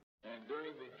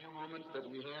moments that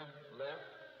we have left,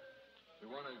 we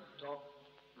want to talk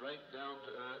right down to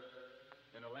earth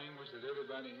in a language that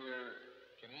everybody here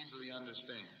can easily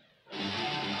understand.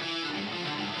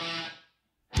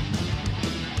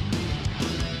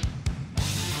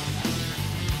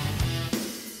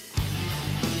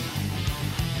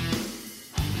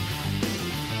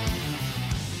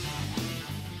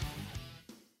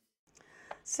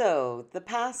 So, the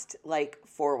past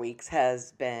 4 weeks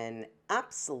has been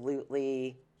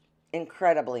absolutely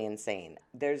incredibly insane.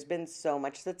 There's been so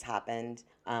much that's happened.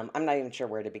 I'm not even sure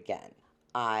where to begin.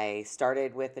 I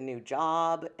started with a new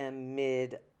job in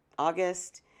mid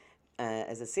August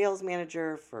as a sales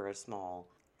manager for a small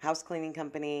house cleaning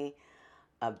company.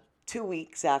 2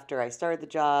 weeks after I started the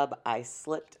job, I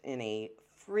slipped in a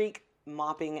freak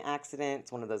mopping accident.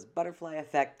 It's one of those butterfly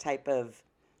effect type of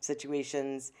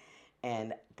situations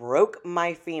and broke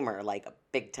my femur, like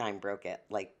big time broke it.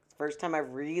 Like, first time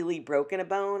I've really broken a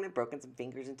bone. I've broken some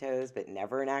fingers and toes, but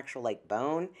never an actual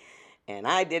bone. And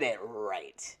I did it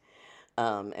right.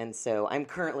 And so I'm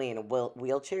currently in a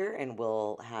wheelchair and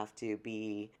will have to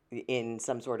be in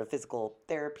some sort of physical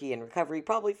therapy and recovery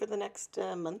probably for the next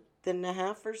month and a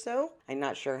half or so. I'm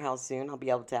not sure how soon I'll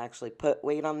be able to actually put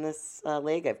weight on this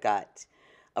leg. I've got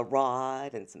a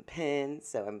rod and some pins,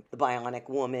 so I'm the bionic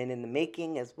woman in the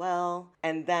making as well.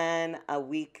 And then a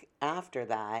week after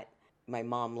that, my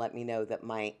mom let me know that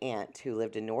my aunt, who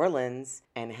lived in New Orleans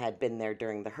and had been there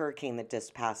during the hurricane that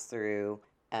just passed through,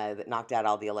 that knocked out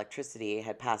all the electricity,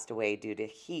 had passed away due to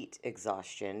heat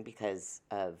exhaustion because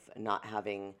of not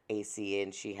having AC,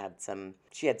 and she had some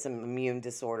immune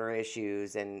disorder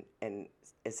issues and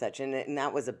such, and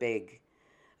that was it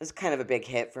was kind of a big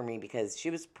hit for me because she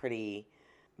was pretty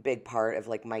big part of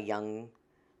my young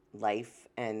life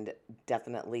and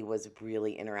definitely was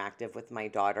really interactive with my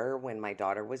daughter when my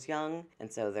daughter was young.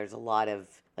 And so there's a lot of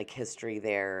history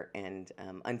there. And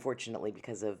unfortunately,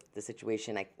 because of the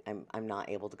situation, I'm not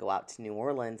able to go out to New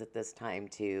Orleans at this time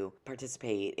to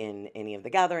participate in any of the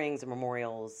gatherings or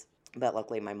memorials. But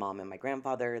luckily, my mom and my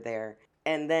grandfather are there.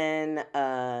 And then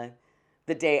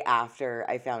the day after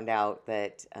I found out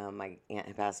that my aunt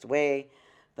had passed away,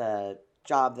 the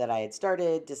job that I had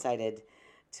started decided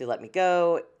to let me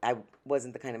go. I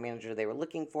wasn't the kind of manager they were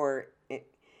looking for.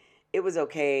 It was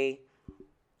okay.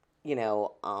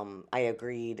 I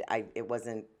agreed. It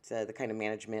wasn't the kind of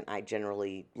management I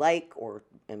generally like or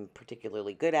am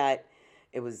particularly good at.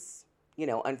 It was,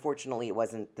 unfortunately, it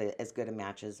wasn't as good a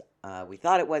match as we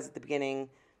thought it was at the beginning.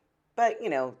 But,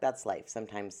 that's life.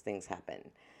 Sometimes things happen.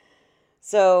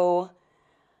 So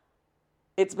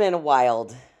it's been a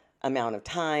wild amount of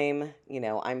time.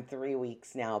 I'm 3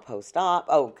 weeks now post-op.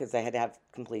 Oh, because I had to have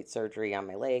complete surgery on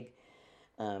my leg.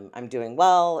 I'm doing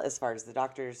well as far as the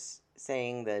doctors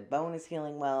saying the bone is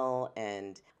healing well,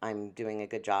 and I'm doing a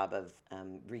good job of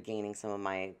regaining some of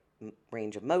my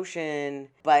range of motion.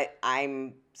 But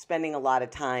I'm spending a lot of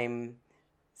time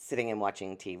sitting and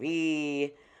watching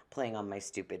TV, playing on my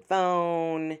stupid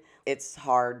phone. It's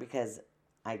hard because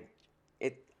I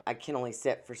can only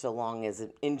sit for so long as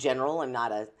in general. I'm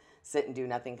not a sit and do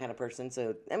nothing kind of person.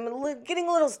 So I'm getting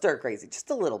a little stir crazy,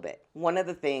 just a little bit. One of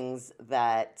the things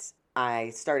that I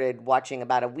started watching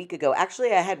about a week ago,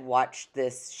 actually, I had watched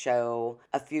this show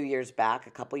a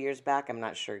couple years back. I'm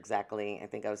not sure exactly. I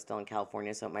think I was still in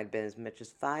California, so it might have been as much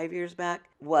as 5 years back.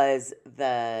 Was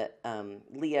the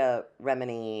Leah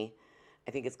Remini,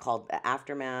 I think it's called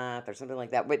Aftermath or something like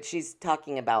that. But she's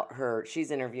talking about she's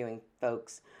interviewing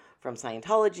folks from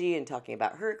Scientology and talking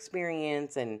about her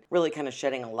experience and really kind of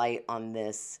shedding a light on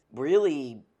this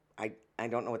really, I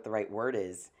don't know what the right word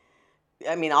is.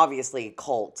 I mean, obviously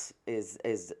cult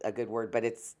is a good word, but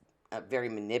it's very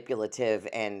manipulative.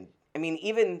 And I mean,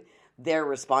 even their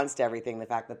response to everything, the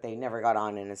fact that they never got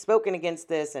on and have spoken against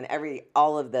this, and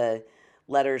all of the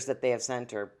letters that they have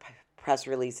sent or press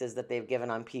releases that they've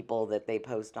given on people that they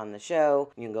post on the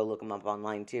show, you can go look them up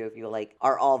online too if you like,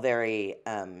 are all very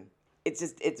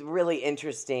it's really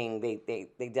interesting.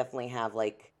 They definitely have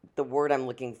the word I'm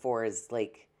looking for is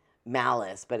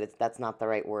malice, but that's not the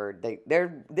right word.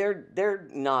 They're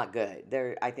not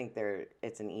good. I think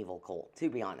it's an evil cult,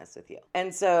 to be honest with you.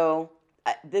 And so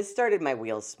this started my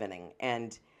wheels spinning,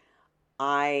 and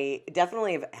I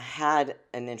definitely have had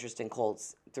an interest in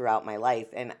cults throughout my life,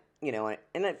 and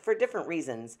for different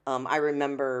reasons. I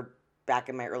remember back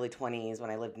in my early 20s when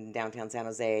I lived in downtown San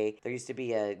Jose, there used to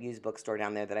be a used bookstore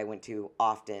down there that I went to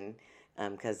often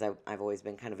because I've always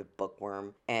been kind of a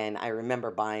bookworm. And I remember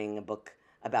buying a book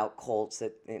about cults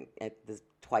at the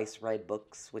Twice Read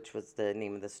Books, which was the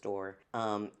name of the store.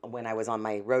 When I was on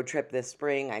my road trip this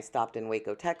spring, I stopped in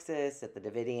Waco, Texas at the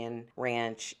Davidian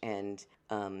Ranch and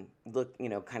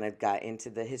kind of got into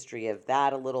the history of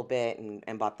that a little bit,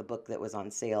 and bought the book that was on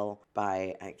sale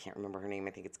by, I can't remember her name,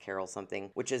 I think it's Carol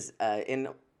something, which is, in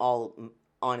all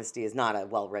honesty, is not a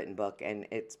well-written book, and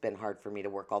it's been hard for me to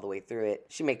work all the way through it.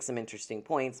 She makes some interesting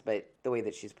points, but the way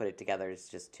that she's put it together is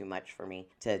just too much for me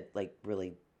to like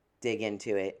really dig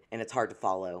into it, and it's hard to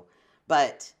follow.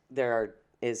 But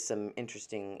is some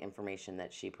interesting information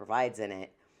that she provides in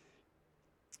it.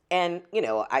 And,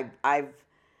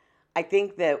 I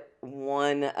think that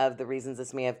one of the reasons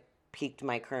this may have piqued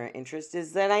my current interest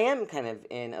is that I am kind of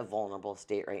in a vulnerable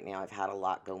state right now. I've had a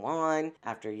lot go on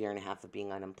after a year and a half of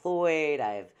being unemployed.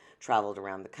 I've traveled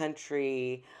around the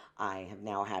country. I have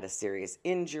now had a serious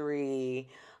injury.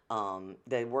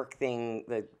 The work thing,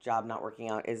 the job not working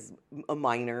out is a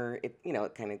minor. It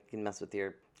kind of can mess with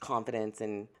your confidence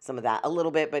and some of that a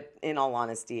little bit, but in all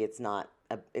honesty, it's not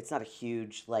a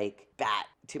huge like bat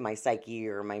to my psyche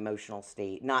or my emotional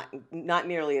state. Not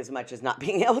nearly as much as not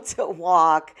being able to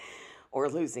walk or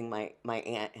losing my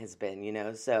aunt has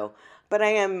been, so, but I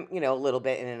am, a little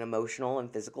bit in an emotional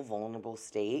and physical vulnerable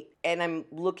state. And I'm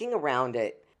looking around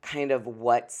at kind of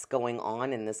what's going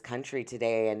on in this country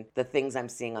today and the things I'm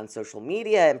seeing on social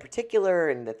media in particular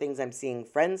and the things I'm seeing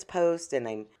friends post. And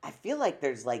I feel like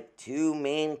there's like two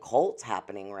main cults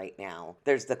happening right now.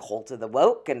 There's the cult of the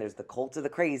woke and there's the cult of the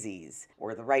crazies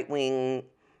or the right-wing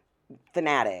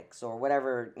fanatics or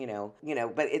whatever,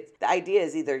 but the idea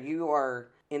is either you are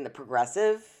in the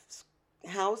progressive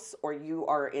house or you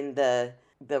are in the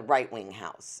right-wing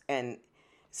house. And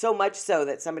so much so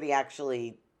that somebody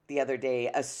actually the other day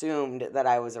assumed that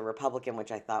I was a Republican,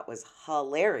 which I thought was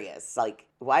hilarious. Like,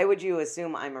 why would you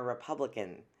assume I'm a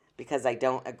Republican? Because I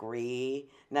don't agree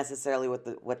necessarily with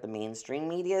what the mainstream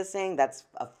media is saying. That's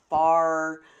a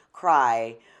far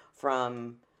cry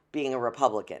from being a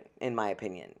Republican, in my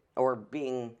opinion, or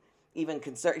being even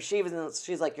conservative.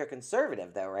 She's like, you're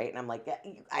conservative though, right? And I'm like, yeah,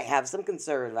 I have some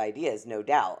conservative ideas, no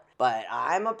doubt, but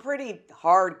I'm a pretty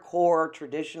hardcore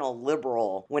traditional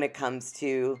liberal when it comes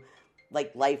to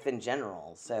like life in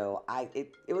general. So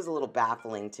it was a little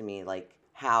baffling to me, like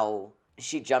how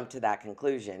she jumped to that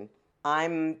conclusion.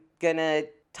 I'm gonna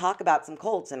talk about some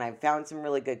cults, and I've found some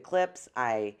really good clips.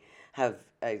 I have,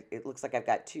 it looks like I've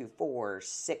got 2, 4,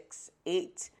 6,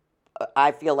 8.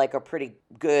 I feel like are pretty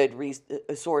good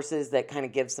sources that kind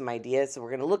of give some ideas. So we're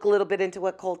going to look a little bit into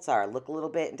what cults are, look a little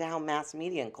bit into how mass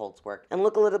media and cults work, and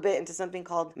look a little bit into something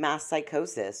called mass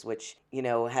psychosis, which,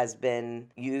 has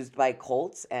been used by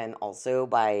cults and also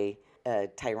by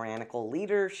tyrannical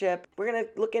leadership. We're going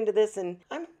to look into this, and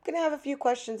I'm going to have a few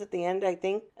questions at the end, I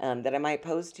think, that I might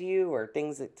pose to you or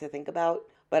things to think about.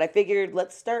 But I figured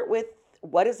let's start with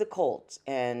what is a cult?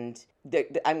 And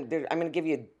I'm going to give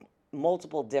you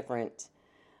multiple different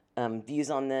views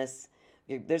on this.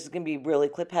 There's going to be really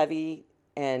clip heavy,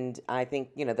 and I think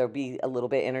there'll be a little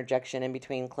bit interjection in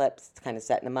between clips, kind of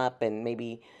setting them up and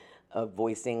maybe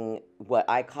voicing what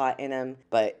I caught in them.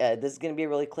 But this is going to be a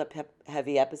really clip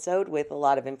heavy episode with a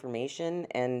lot of information,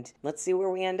 and let's see where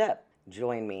we end up.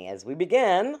 Join me as we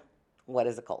begin. What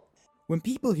is a cult? When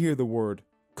people hear the word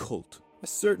cult, a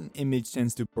certain image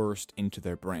tends to burst into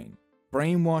their brain.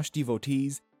 Brainwashed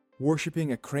devotees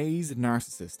worshipping a crazed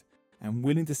narcissist and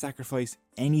willing to sacrifice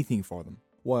anything for them.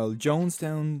 While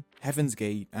Jonestown, Heaven's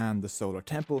Gate and the Solar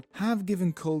Temple have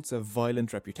given cults a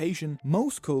violent reputation,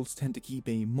 most cults tend to keep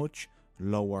a much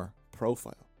lower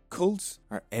profile. Cults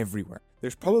are everywhere.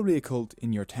 There's probably a cult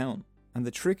in your town, and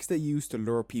the tricks they use to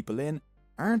lure people in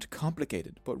aren't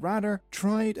complicated, but rather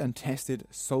tried and tested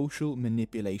social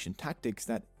manipulation tactics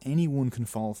that anyone can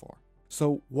fall for.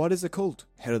 So what is a cult?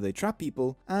 How do they trap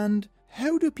people? And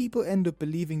how do people end up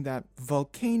believing that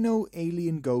volcano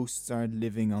alien ghosts are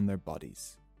living on their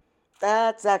bodies?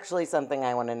 That's actually something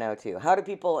I want to know too. How do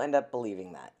people end up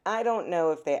believing that? I don't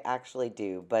know if they actually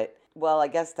do, but, well, I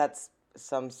guess that's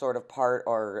some sort of part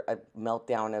or a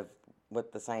meltdown of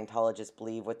what the Scientologists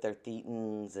believe with their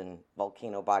thetans and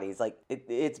volcano bodies. Like,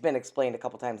 it's been explained a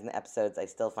couple times in the episodes. I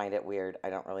still find it weird. I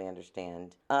don't really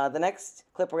understand. The next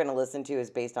clip we're going to listen to is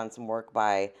based on some work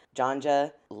by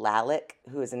Janja Lalich,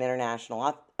 who is an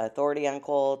international authority on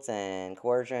cults and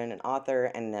coercion, an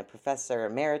author and a professor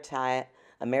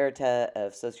emerita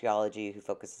of sociology who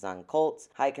focuses on cults,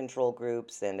 high control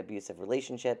groups, and abusive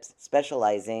relationships,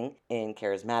 specializing in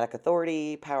charismatic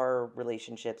authority, power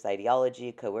relationships,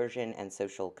 ideology, coercion, and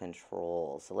social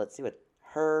control. So let's see what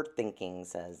her thinking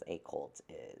says a cult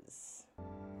is.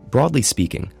 Broadly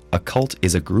speaking, a cult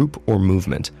is a group or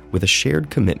movement with a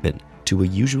shared commitment to a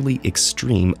usually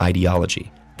extreme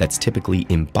ideology that's typically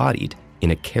embodied in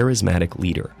a charismatic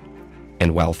leader.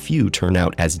 And while few turn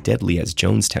out as deadly as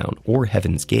Jonestown or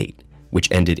Heaven's Gate,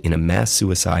 which ended in a mass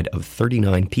suicide of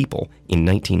 39 people in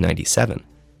 1997.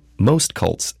 Most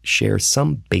cults share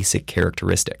some basic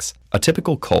characteristics. A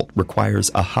typical cult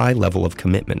requires a high level of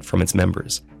commitment from its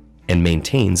members and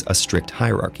maintains a strict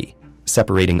hierarchy,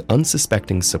 separating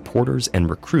unsuspecting supporters and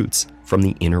recruits from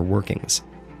the inner workings.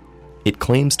 It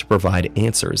claims to provide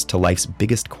answers to life's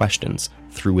biggest questions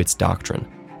through its doctrine,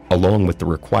 along with the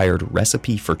required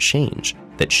recipe for change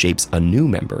that shapes a new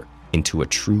member into a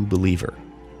true believer.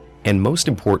 And most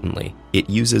importantly, it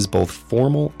uses both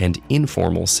formal and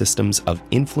informal systems of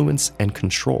influence and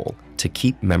control to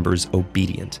keep members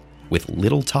obedient, with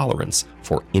little tolerance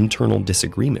for internal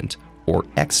disagreement or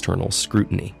external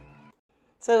scrutiny.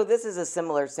 So this is a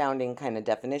similar sounding kind of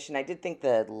definition. I did think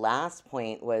the last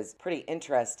point was pretty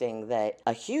interesting, that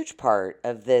a huge part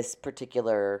of this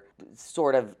particular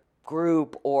sort of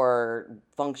group or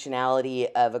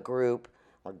functionality of a group,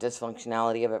 or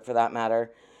dysfunctionality of it for that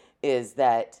matter, is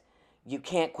that you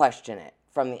can't question it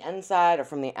from the inside or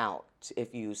from the out.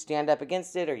 If you stand up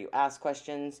against it or you ask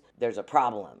questions, there's a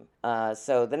problem.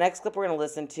 So the next clip we're going to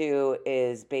listen to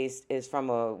is from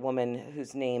a woman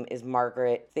whose name is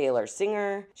Margaret Thaler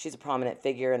Singer. She's a prominent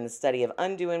figure in the study of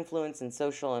undue influence in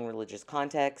social and religious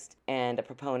context, and a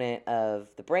proponent of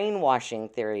the brainwashing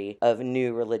theory of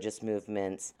new religious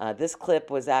movements. This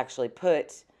clip was actually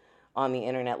put on the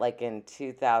internet like in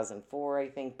 2004, I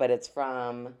think, but it's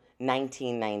from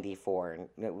 1994.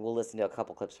 We'll listen to a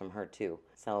couple clips from her too.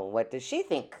 So what does she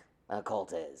think a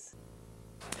cult is?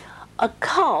 A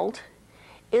cult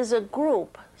is a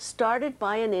group started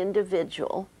by an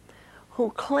individual who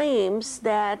claims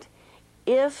that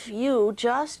if you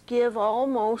just give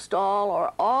almost all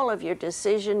or all of your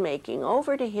decision making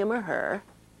over to him or her,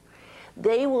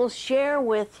 they will share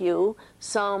with you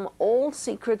some old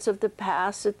secrets of the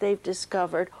past that they've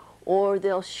discovered, or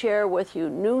they'll share with you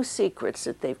new secrets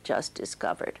that they've just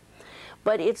discovered.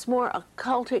 But it's more a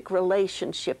cultic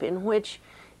relationship in which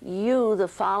you, the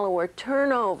follower,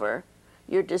 turn over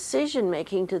your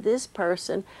decision-making to this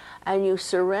person, and you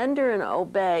surrender and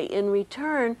obey in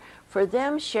return for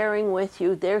them sharing with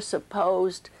you their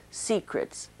supposed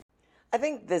secrets. I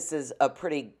think this is a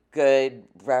pretty good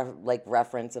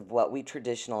reference of what we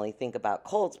traditionally think about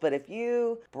cults, but if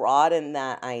you broaden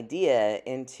that idea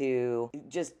into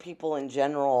just people in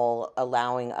general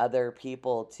allowing other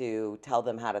people to tell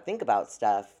them how to think about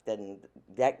stuff, then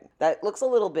that looks a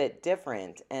little bit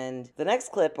different. And the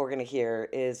next clip we're going to hear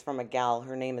is from a gal.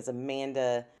 Her name is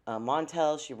Amanda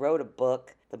Montell. She wrote a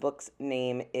book. The book's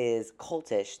name is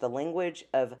Cultish, The Language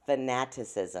of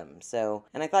Fanaticism.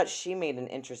 And I thought she made an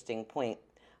interesting point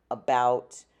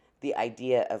about the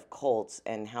idea of cults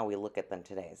and how we look at them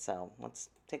today. So let's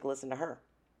take a listen to her.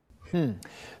 So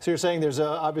you're saying there's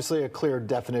obviously a clear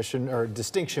definition or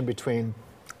distinction between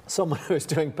someone who's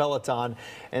doing Peloton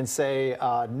and, say,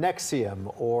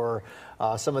 NXIVM or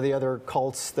some of the other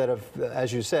cults that have,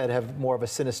 as you said, have more of a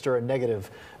sinister and negative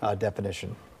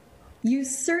definition. You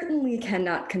certainly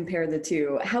cannot compare the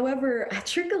two. However,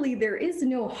 trickily, there is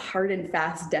no hard and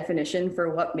fast definition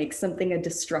for what makes something a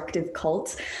destructive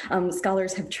cult.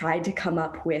 Scholars have tried to come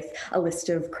up with a list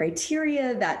of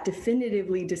criteria that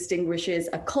definitively distinguishes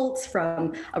a cult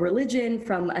from a religion,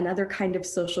 from another kind of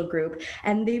social group,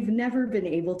 and they've never been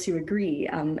able to agree.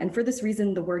 And for this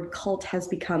reason, the word cult has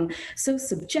become so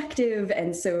subjective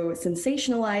and so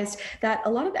sensationalized that a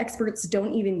lot of experts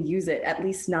don't even use it, at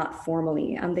least not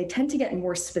formally. They tend to get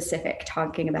more specific,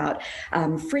 talking about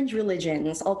fringe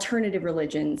religions, alternative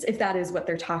religions, if that is what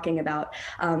they're talking about.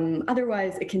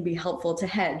 Otherwise, it can be helpful to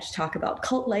hedge, talk about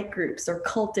cult-like groups or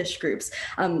cultish groups.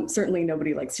 Certainly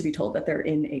nobody likes to be told that they're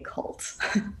in a cult.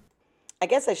 I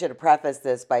guess I should have prefaced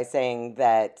this by saying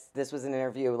that this was an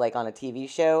interview like on a TV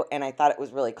show, and I thought it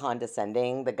was really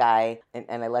condescending. The guy,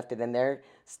 and I left it in there,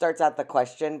 starts out the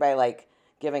question by like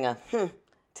giving a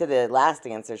to the last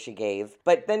answer she gave.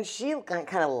 But then she kind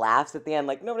of laughs at the end,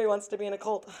 like, nobody wants to be in a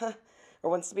cult, or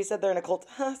wants to be said they're in a cult,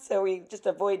 so we just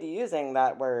avoid using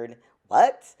that word.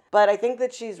 What? But I think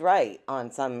that she's right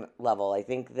on some level. I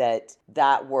think that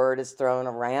that word is thrown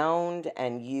around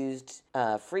and used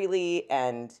freely,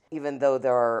 and even though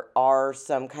there are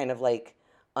some kind of like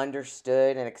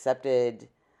understood and accepted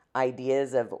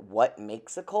ideas of what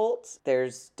makes a cult,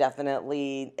 there's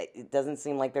definitely, it doesn't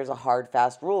seem like there's a hard,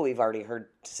 fast rule. We've already heard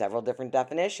several different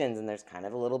definitions, and there's kind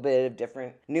of a little bit of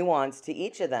different nuance to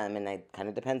each of them, and it kind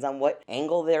of depends on what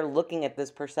angle they're looking at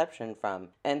this perception from.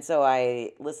 And so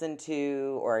I listened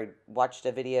to, or I watched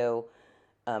a video,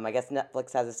 I guess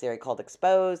Netflix has a series called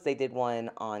Exposed. They did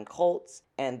one on cults,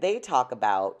 and they talk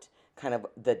about kind of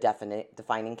the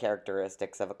defining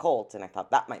characteristics of a cult, and I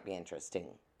thought that might be interesting.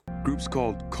 Groups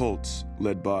called cults,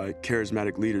 led by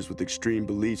charismatic leaders with extreme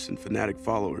beliefs and fanatic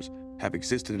followers, have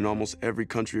existed in almost every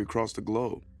country across the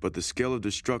globe. But the scale of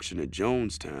destruction at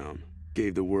Jonestown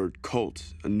gave the word cult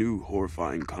a new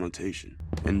horrifying connotation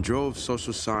and drove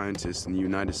social scientists in the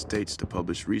United States to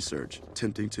publish research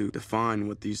attempting to define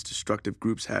what these destructive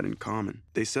groups had in common.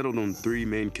 They settled on three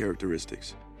main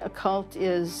characteristics. A cult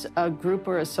is a group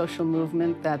or a social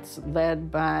movement that's led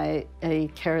by a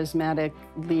charismatic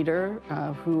leader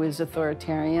who is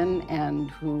authoritarian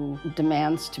and who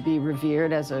demands to be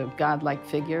revered as a godlike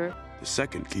figure. The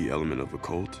second key element of a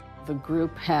cult. The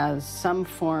group has some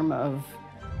form of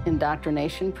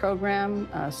indoctrination program,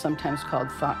 sometimes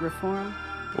called thought reform.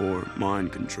 Or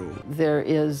mind control. There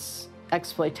is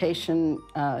exploitation,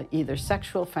 either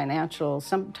sexual, financial,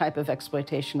 some type of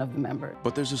exploitation of the member.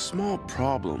 But there's a small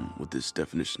problem with this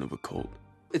definition of a cult.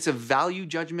 It's a value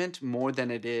judgment more than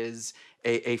it is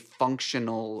a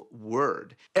functional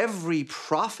word. Every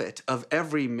prophet of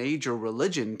every major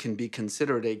religion can be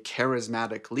considered a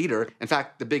charismatic leader. In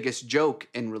fact, the biggest joke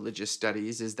in religious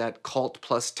studies is that cult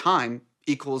plus time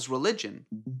equals religion.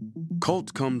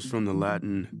 Cult comes from the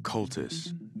Latin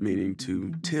cultus, meaning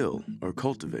to till or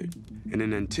cultivate, and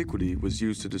in antiquity was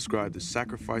used to describe the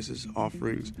sacrifices,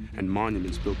 offerings, and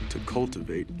monuments built to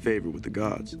cultivate favor with the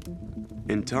gods.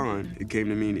 In time, it came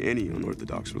to mean any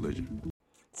unorthodox religion.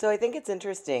 So I think it's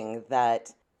interesting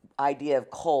that idea of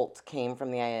cult came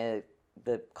from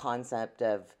the concept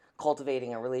of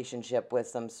cultivating a relationship with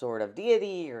some sort of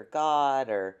deity or god,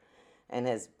 and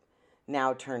has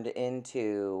now turned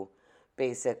into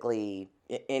basically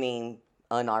any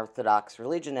unorthodox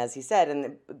religion, as he said.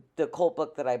 And the cult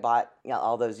book that I bought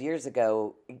all those years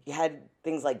ago had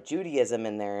things like Judaism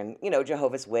in there, and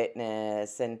Jehovah's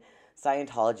Witness and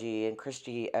Scientology and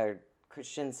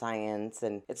Christian Science,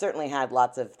 and it certainly had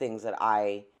lots of things that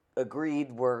I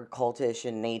agreed were cultish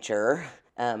in nature,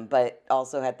 but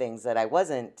also had things that I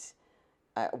wasn't.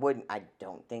 I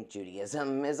don't think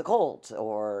Judaism is a cult,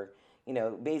 or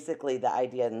basically the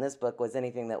idea in this book was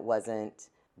anything that wasn't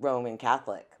Roman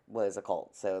Catholic was a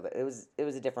cult. So it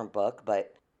was a different book,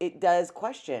 but it does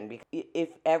question, because if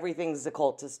everything's a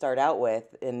cult to start out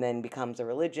with and then becomes a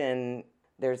religion,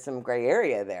 there's some gray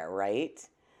area there, right?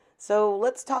 So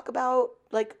let's talk about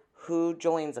who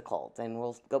joins a cult, and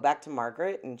we'll go back to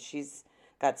Margaret, and she's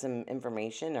got some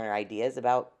information or ideas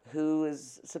about who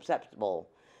is susceptible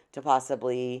to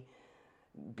possibly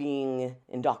being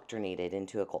indoctrinated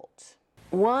into a cult.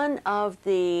 One of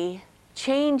the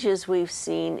changes we've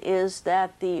seen is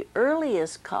that the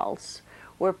earliest cults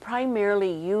were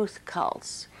primarily youth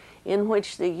cults, in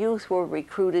which the youth were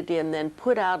recruited in, then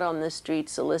put out on the street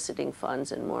soliciting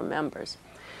funds and more members.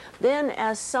 Then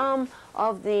as some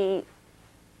of the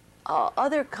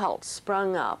other cults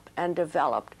sprung up and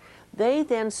developed, they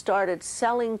then started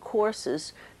selling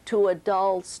courses to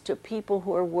adults, to people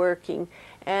who are working,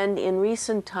 and in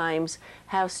recent times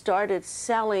have started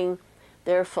selling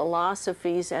their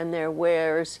philosophies and their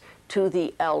wares to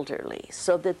the elderly,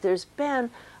 so that there's been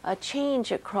a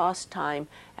change across time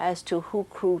as to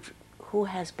who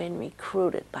has been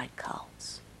recruited by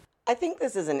cults. I think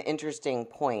this is an interesting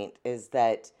point, is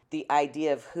that the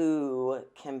idea of who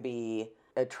can be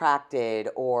attracted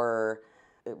or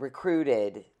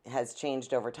recruited has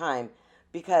changed over time,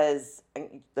 because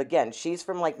again, she's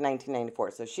from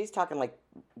 1994, so she's talking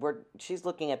she's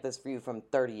looking at this view from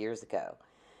 30 years ago.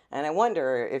 And I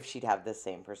wonder if she'd have the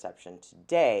same perception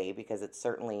today, because it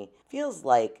certainly feels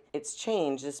like it's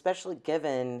changed, especially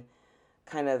given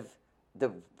kind of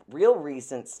the real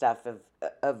recent stuff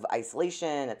of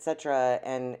isolation, etc.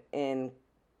 And in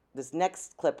this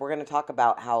next clip, we're going to talk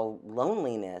about how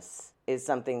loneliness is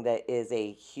something that is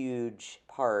a huge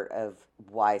part of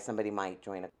why somebody might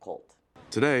join a cult.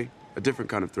 Today, a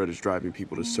different kind of threat is driving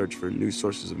people to search for new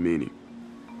sources of meaning.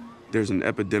 There's an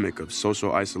epidemic of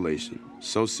social isolation,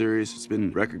 so serious it's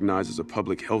been recognized as a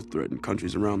public health threat in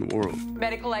countries around the world.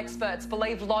 Medical experts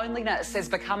believe loneliness is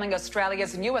becoming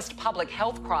Australia's newest public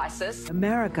health crisis.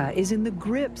 America is in the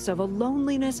grips of a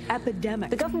loneliness epidemic.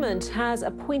 The government has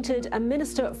appointed a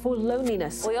minister for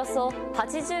loneliness. およそ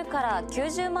80から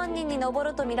90万人に上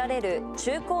るとみられる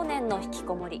中高年の引き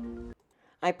こもり。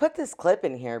I put this clip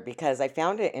in here because I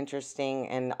found it interesting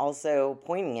and also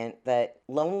poignant that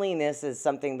loneliness is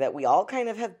something that we all kind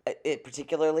of have,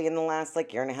 particularly in the last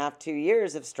year and a half, 2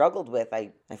 years, have struggled with. I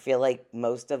feel like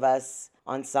most of us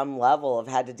on some level have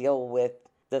had to deal with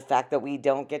the fact that we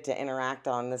don't get to interact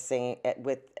on the same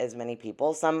with as many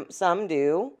people. Some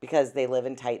do because they live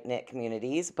in tight-knit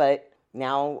communities, but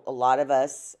now a lot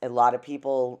of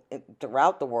people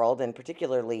throughout the world, and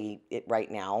particularly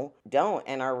right now, don't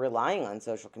and are relying on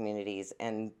social communities.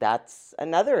 And that's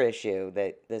another issue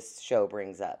that this show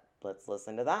brings up. Let's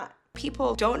listen to that.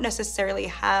 People don't necessarily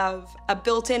have a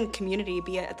built-in community,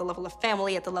 be it at the level of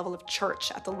family, at the level of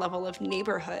church, at the level of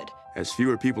neighborhood. As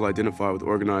fewer people identify with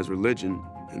organized religion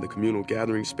and the communal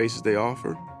gathering spaces they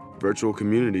offer, virtual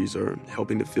communities are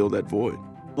helping to fill that void.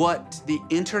 What the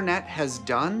internet has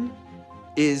done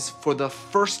is, for the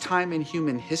first time in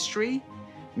human history,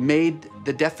 made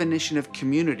the definition of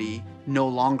community no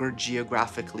longer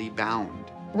geographically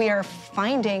bound. We are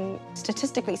finding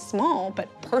statistically small but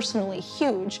personally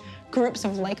huge groups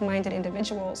of like-minded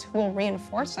individuals who will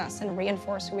reinforce us and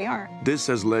reinforce who we are. This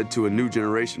has led to a new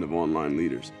generation of online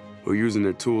leaders who are using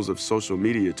their tools of social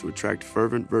media to attract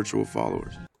fervent virtual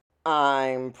followers.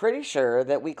 I'm pretty sure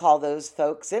that we call those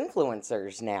folks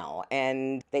influencers now.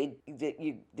 And the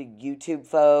YouTube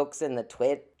folks and the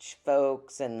Twitch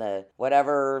folks and the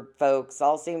whatever folks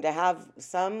all seem to have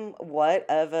somewhat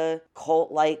of a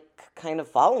cult-like kind of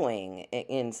following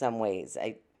in some ways.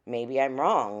 Maybe I'm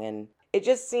wrong. And it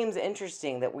just seems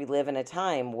interesting that we live in a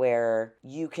time where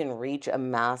you can reach a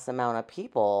mass amount of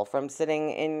people from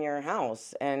sitting in your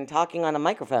house and talking on a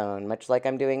microphone, much like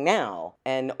I'm doing now,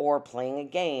 or playing a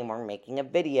game or making a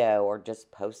video or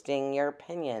just posting your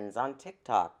opinions on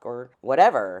TikTok or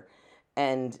whatever.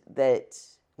 And that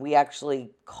we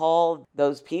actually call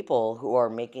those people who are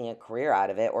making a career out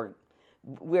of it, or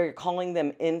we're calling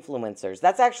them influencers.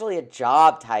 That's actually a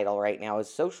job title right now,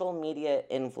 is social media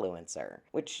influencer,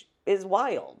 which is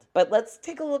wild. But let's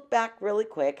take a look back really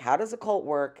quick. How does a cult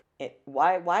work?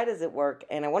 Why does it work?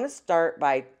 And I want to start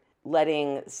by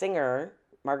letting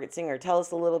Margaret Singer, tell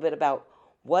us a little bit about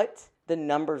what the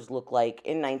numbers look like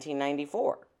in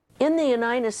 1994. In the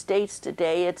United States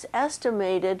today, it's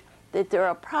estimated that there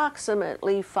are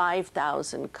approximately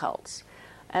 5,000 cults.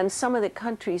 And some of the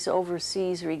countries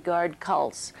overseas regard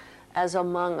cults as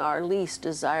among our least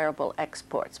desirable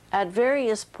exports. At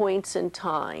various points in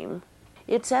time,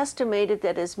 it's estimated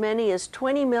that as many as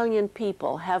 20 million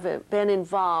people have been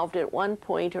involved at one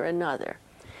point or another.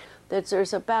 That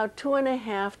there's about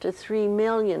 2.5 to 3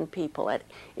 million people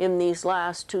in these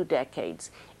last 2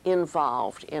 decades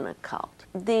involved in a cult.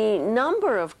 The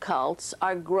number of cults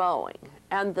are growing,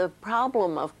 and the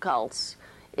problem of cults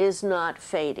is not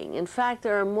fading. In fact,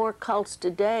 there are more cults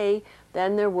today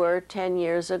than there were 10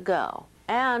 years ago.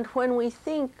 And when we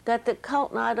think that the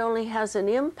cult not only has an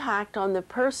impact on the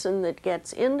person that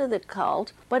gets into the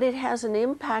cult, but it has an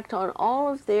impact on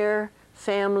all of their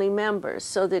family members,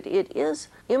 so that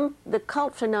the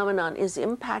cult phenomenon is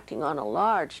impacting on a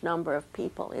large number of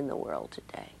people in the world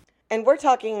today. And we're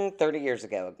talking 30 years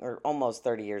ago, or almost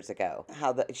 30 years ago.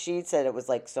 She said it was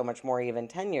like so much more even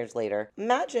 10 years later.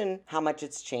 Imagine how much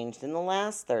it's changed in the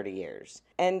last 30 years.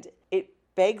 And it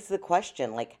begs the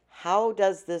question, like, how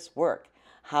does this work?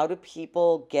 How do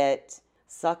people get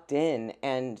sucked in?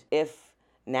 And if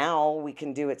now we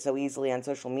can do it so easily on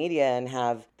social media and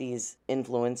have these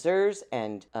influencers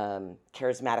and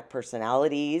charismatic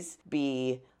personalities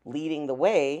be leading the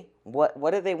way,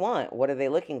 what do they want? What are they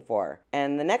looking for?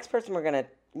 And the next person we're going to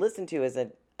listen to is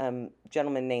a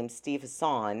gentleman named Steve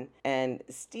Hassan. And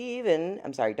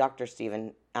Dr.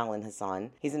 Stephen Allen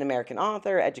Hassan. He's an American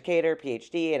author, educator,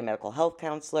 PhD, and a medical health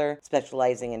counselor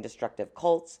specializing in destructive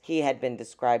cults. He had been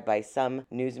described by some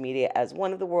news media as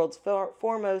one of the world's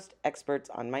foremost experts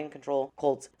on mind control,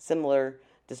 cults, similar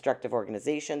destructive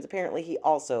organizations. Apparently, he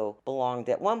also belonged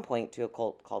at one point to a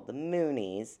cult called the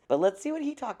Moonies. But let's see what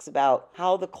he talks about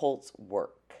how the cults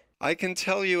work. I can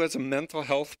tell you as a mental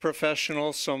health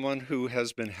professional, someone who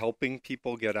has been helping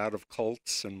people get out of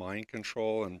cults and mind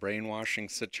control and brainwashing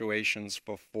situations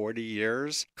for 40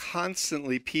 years,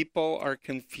 constantly people are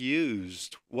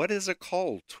confused. What is a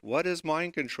cult? What is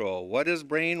mind control? What is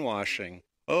brainwashing?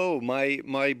 Oh,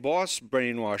 my boss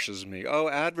brainwashes me. Oh,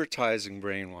 advertising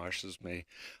brainwashes me.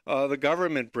 The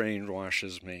government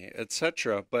brainwashes me,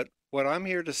 etc. But what I'm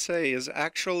here to say is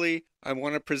actually I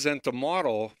want to present a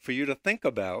model for you to think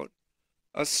about,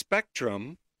 a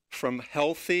spectrum from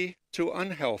healthy to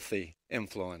unhealthy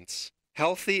influence.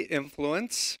 Healthy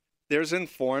influence, there's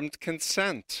informed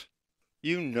consent.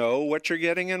 You know what you're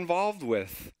getting involved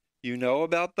with. You know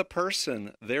about the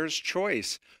person. There's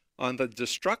choice. On the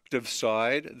destructive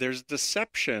side, there's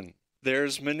deception.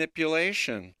 There's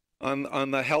manipulation.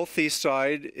 On the healthy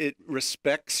side, it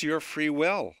respects your free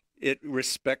will. It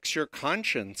respects your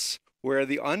conscience, where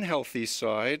the unhealthy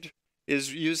side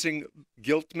is using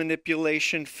guilt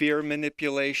manipulation, fear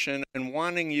manipulation, and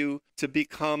wanting you to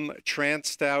become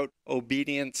tranced out,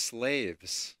 obedient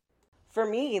slaves. for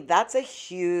me, that's a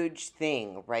huge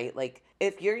thing, right? Like,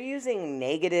 if you're using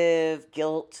negative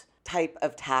guilt type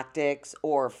of tactics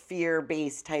or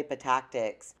fear-based type of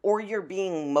tactics, or you're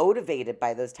being motivated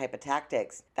by those type of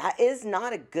tactics, that is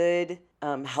not a good,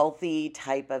 healthy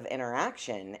type of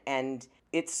interaction. And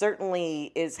it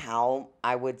certainly is how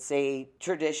I would say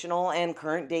traditional and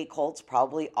current day cults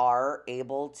probably are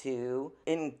able to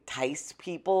entice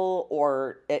people,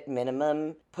 or at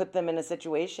minimum put them in a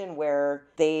situation where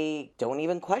they don't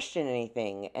even question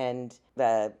anything. And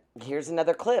here's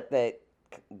another clip that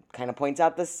kind of points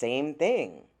out the same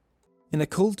thing. In a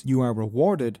cult, you are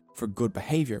rewarded for good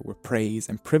behaviour with praise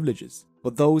and privileges,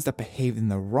 but those that behave in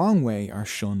the wrong way are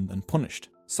shunned and punished.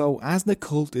 So as the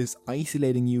cult is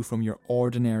isolating you from your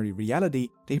ordinary reality,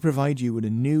 they provide you with a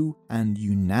new and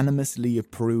unanimously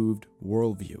approved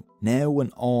worldview. Now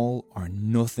an all or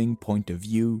nothing point of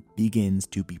view begins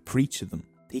to be preached to them.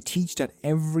 They teach that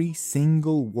every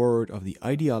single word of the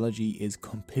ideology is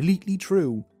completely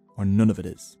true, or none of it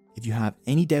is. If you have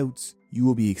any doubts, you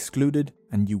will be excluded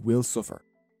and you will suffer.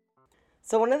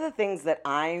 So one of the things that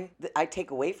I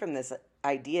take away from this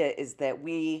idea is that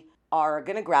we are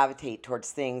going to gravitate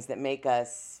towards things that make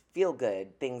us feel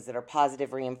good, things that are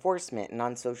positive reinforcement. And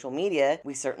on social media,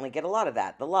 we certainly get a lot of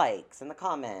that. The likes and the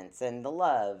comments and the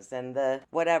loves and the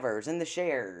whatevers and the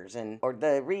shares or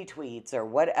the retweets, or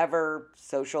whatever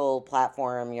social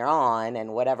platform you're on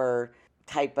and whatever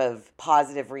type of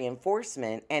positive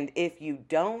reinforcement. And if you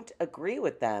don't agree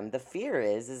with them, the fear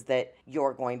is that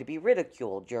you're going to be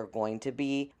ridiculed, you're going to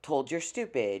be told you're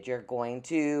stupid, you're going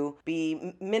to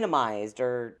be minimized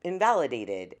or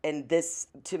invalidated. And this,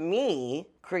 to me,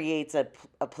 creates a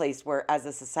place where, as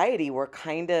a society, we're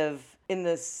kind of in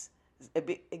this,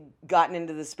 gotten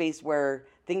into the space where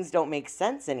things don't make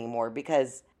sense anymore,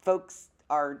 because folks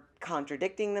are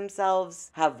contradicting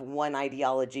themselves, have one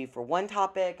ideology for one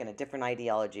topic and a different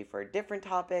ideology for a different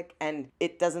topic. And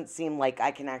it doesn't seem like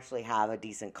I can actually have a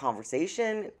decent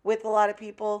conversation with a lot of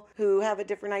people who have a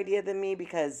different idea than me,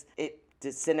 because it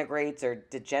disintegrates or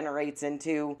degenerates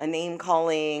into a name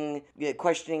calling,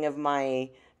 questioning of my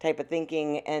type of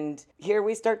thinking. And here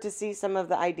we start to see some of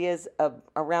the ideas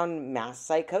around mass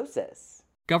psychosis.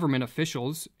 Government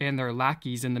officials and their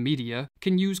lackeys in the media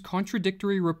can use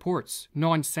contradictory reports,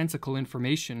 nonsensical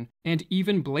information, and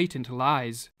even blatant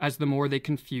lies, as the more they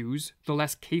confuse, the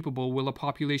less capable will a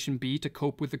population be to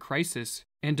cope with the crisis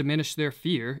and diminish their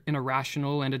fear in a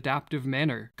rational and adaptive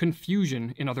manner.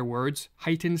 Confusion, in other words,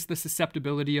 heightens the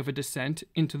susceptibility of a descent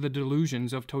into the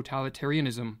delusions of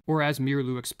totalitarianism. Or as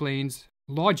Mirlu explains,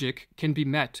 logic can be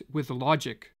met with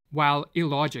logic, while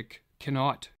illogic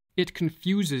cannot. It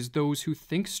confuses those who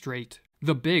think straight.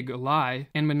 The big lie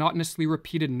and monotonously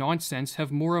repeated nonsense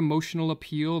have more emotional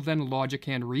appeal than logic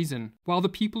and reason. While the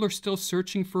people are still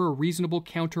searching for a reasonable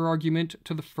counter-argument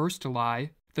to the first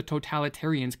lie, the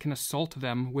totalitarians can assault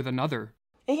them with another.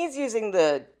 And he's using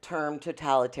the term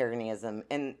totalitarianism,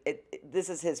 and this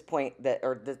is his point,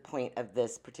 or the point of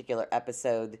this particular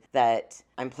episode that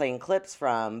I'm playing clips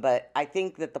from, but I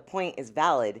think that the point is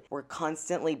valid. We're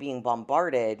constantly being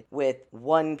bombarded with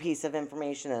one piece of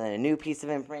information and then a new piece of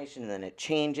information, and then it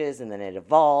changes, and then it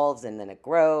evolves, and then it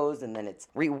grows, and then it's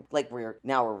we're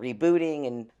rebooting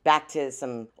and back to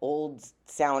some old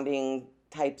sounding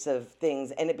types of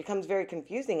things, and it becomes very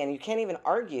confusing, and you can't even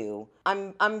argue.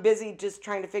 I'm busy just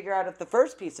trying to figure out if the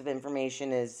first piece of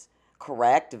information is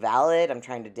correct, valid. I'm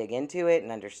trying to dig into it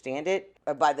and understand it.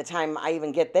 By the time I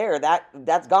even get there,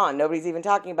 that's gone. Nobody's even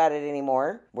talking about it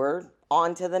anymore. We're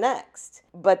on to the next.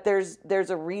 But there's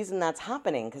a reason that's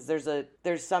happening, because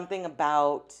there's something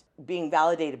about being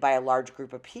validated by a large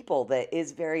group of people that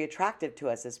is very attractive to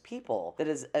us as people, that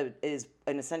is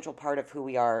an essential part of who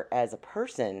we are as a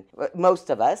person. Most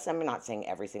of us, I'm not saying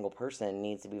every single person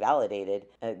needs to be validated.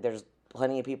 There's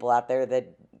plenty of people out there that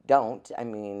don't. I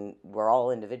mean, we're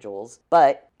all individuals.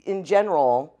 But in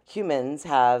general, humans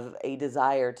have a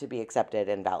desire to be accepted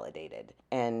and validated.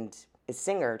 And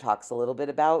Singer talks a little bit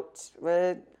about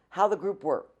how the group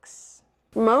works.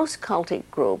 Most cultic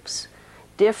groups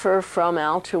differ from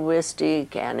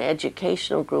altruistic and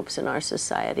educational groups in our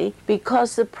society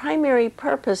because the primary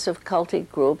purpose of cultic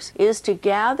groups is to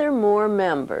gather more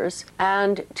members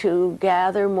and to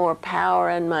gather more power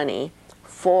and money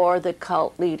for the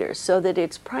cult leader, so that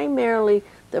it's primarily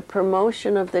the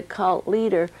promotion of the cult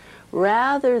leader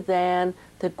rather than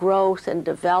the growth and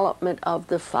development of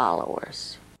the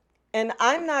followers. And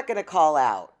I'm not going to call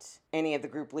out any of the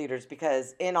group leaders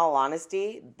because, in all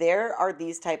honesty, there are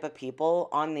these type of people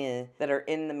that are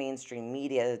in the mainstream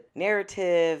media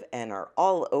narrative and are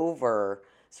all over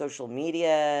social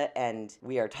media, and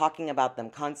we are talking about them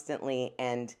constantly.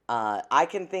 And I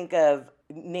can think of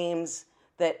names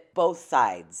that both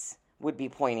sides would be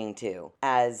pointing to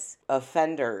as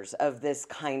offenders of this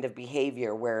kind of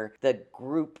behavior, where the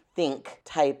group think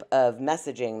type of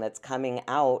messaging that's coming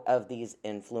out of these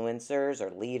influencers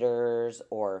or leaders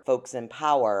or folks in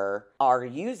power are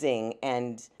using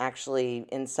and actually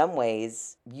in some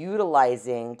ways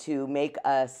utilizing to make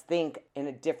us think in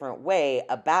a different way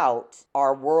about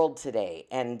our world today.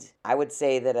 And I would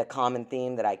say that a common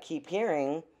theme that I keep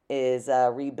hearing is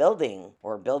rebuilding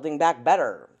or building back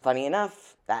better. Funny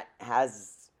enough, that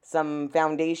has some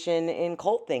foundation in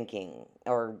cult thinking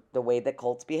or the way that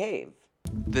cults behave.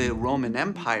 The Roman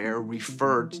Empire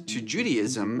referred to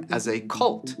Judaism as a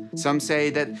cult. Some say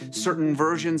that certain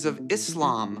versions of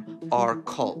Islam are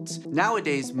cults.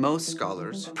 Nowadays, most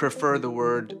scholars prefer the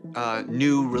word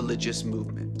New Religious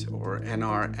Movement, or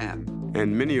NRM.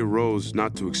 And many arose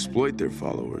not to exploit their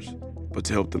followers, but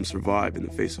to help them survive in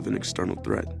the face of an external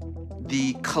threat.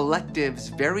 The collective's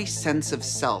very sense of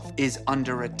self is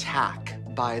under attack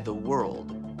by the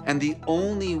world, and the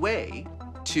only way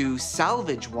to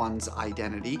salvage one's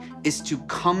identity is to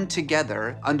come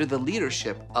together under the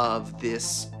leadership of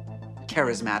this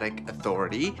charismatic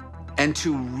authority and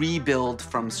to rebuild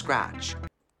from scratch.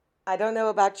 I don't know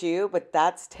about you, but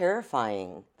that's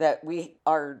terrifying, that we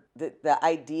are the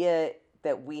idea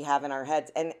that we have in our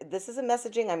heads. And this is a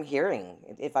messaging I'm hearing,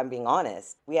 if I'm being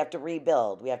honest. We have to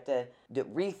rebuild. We have to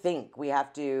rethink. We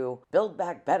have to build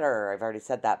back better. I've already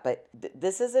said that. But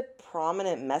this is a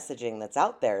prominent messaging that's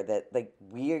out there that like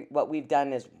what we've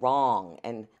done is wrong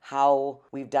and how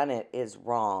we've done it is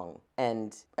wrong.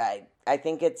 And I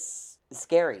think it's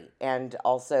scary and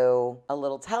also a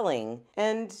little telling.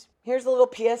 And here's a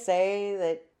little PSA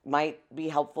that might be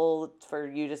helpful for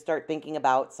you to start thinking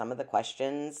about some of the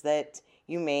questions that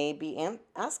you may be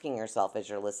asking yourself as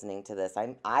you're listening to this.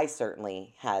 I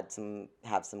certainly have some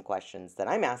questions that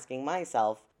I'm asking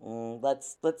myself.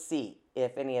 Let's see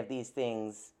if any of these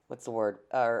things,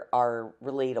 are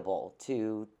relatable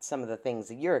to some of the things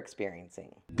that you're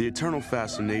experiencing. The eternal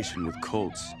fascination with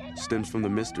cults stems from the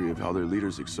mystery of how their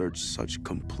leaders exert such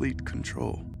complete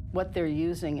control. What they're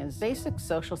using is basic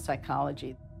social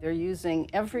psychology. They're using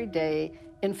everyday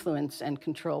influence and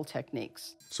control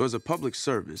techniques. So as a public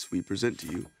service, we present to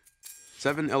you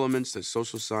 7 elements that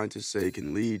social scientists say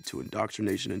can lead to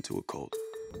indoctrination into a cult.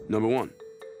 Number 1,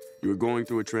 you are going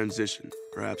through a transition,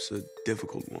 perhaps a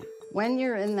difficult one. When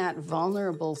you're in that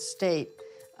vulnerable state,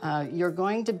 you're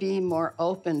going to be more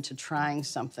open to trying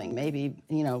something. Maybe,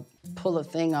 pull a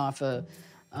thing off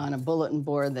on a bulletin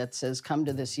board that says, come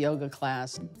to this yoga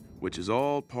class. Which is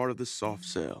all part of the soft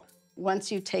sell.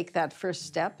 Once you take that first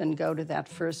step and go to that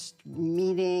first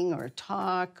meeting or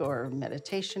talk or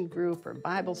meditation group or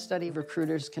Bible study,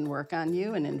 recruiters can work on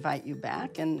you and invite you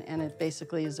back, and it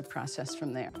basically is a process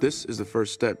from there. This is the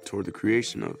first step toward the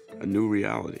creation of a new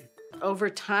reality. Over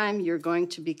time, you're going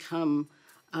to become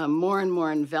more and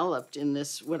more enveloped in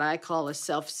this, what I call a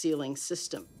self-sealing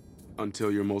system.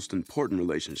 Until your most important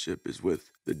relationship is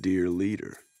with the dear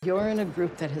leader. You're in a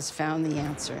group that has found the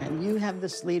answer, and you have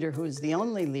this leader who is the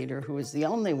only leader, who is the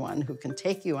only one who can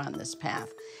take you on this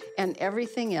path, and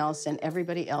everything else and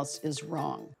everybody else is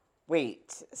wrong.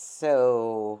 Wait,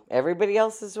 so everybody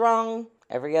else is wrong?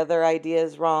 Every other idea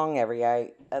is wrong? Every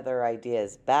other idea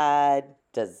is bad?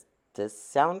 Does this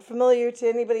sound familiar to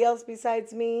anybody else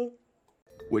besides me?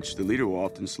 Which the leader will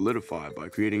often solidify by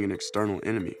creating an external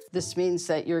enemy. This means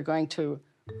that you're going to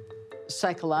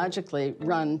psychologically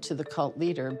run to the cult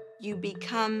leader. You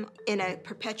become in a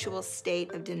perpetual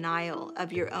state of denial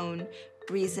of your own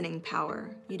reasoning power.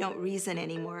 You don't reason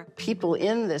anymore. People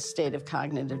in this state of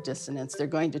cognitive dissonance, they're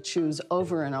going to choose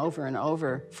over and over and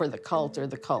over for the cult or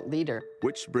the cult leader.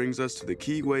 Which brings us to the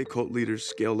key way cult leaders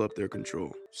scale up their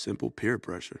control: simple peer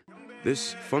pressure.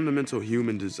 This fundamental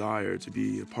human desire to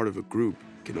be a part of a group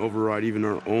can override even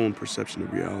our own perception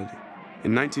of reality.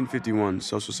 In 1951,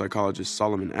 social psychologist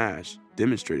Solomon Asch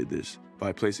demonstrated this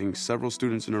by placing several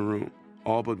students in a room.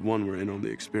 All but one were in on the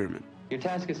experiment. Your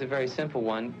task is a very simple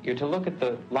one. You're to look at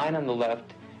the line on the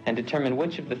left and determine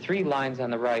which of the 3 lines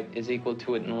on the right is equal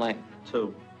to it in length.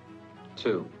 2.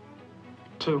 2.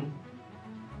 2.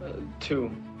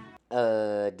 2.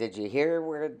 Did you hear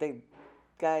where the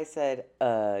guy said,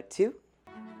 2?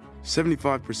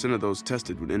 75% of those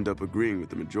tested would end up agreeing with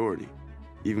the majority,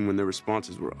 even when their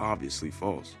responses were obviously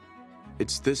false.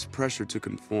 It's this pressure to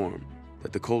conform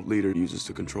that the cult leader uses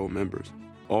to control members,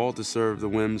 all to serve the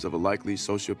whims of a likely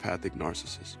sociopathic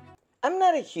narcissist. I'm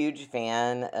not a huge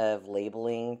fan of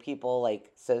labeling people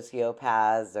like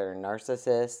sociopaths or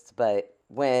narcissists, but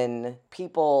when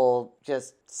people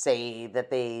just say that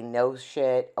they know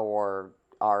shit or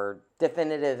are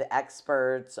definitive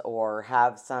experts or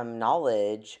have some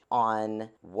knowledge on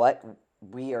what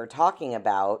we are talking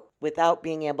about without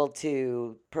being able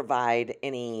to provide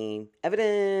any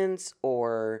evidence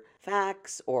or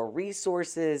facts or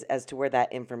resources as to where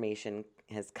that information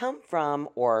has come from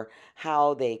or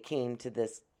how they came to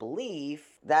this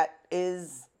belief, that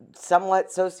is somewhat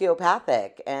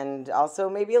sociopathic and also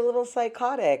maybe a little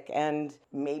psychotic and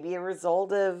maybe a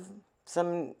result of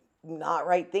some not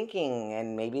right thinking,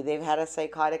 and maybe they've had a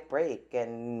psychotic break,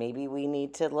 and maybe we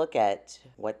need to look at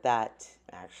what that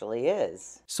actually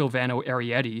is. Silvano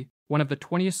Arietti, one of the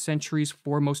 20th century's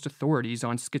foremost authorities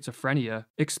on schizophrenia,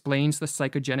 explains the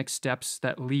psychogenic steps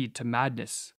that lead to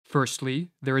madness.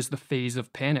 Firstly, there is the phase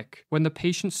of panic, when the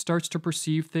patient starts to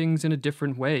perceive things in a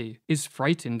different way, is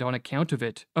frightened on account of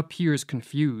it, appears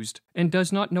confused, and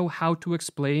does not know how to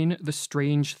explain the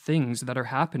strange things that are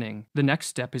happening. The next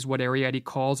step is what Arietti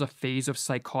calls a phase of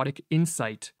psychotic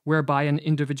insight, whereby an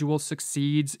individual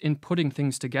succeeds in putting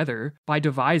things together by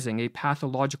devising a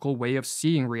pathological way of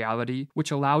seeing reality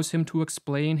which allows him to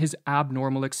explain his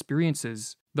abnormal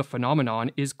experiences. The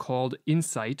phenomenon is called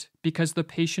insight because the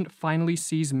patient finally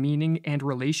sees meaning and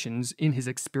relations in his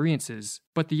experiences.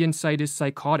 But the insight is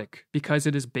psychotic because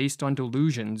it is based on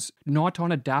delusions, not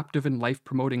on adaptive and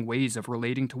life-promoting ways of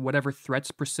relating to whatever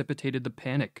threats precipitated the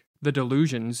panic. The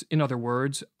delusions, in other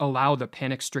words, allow the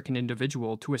panic-stricken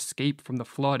individual to escape from the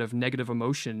flood of negative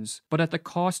emotions, but at the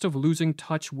cost of losing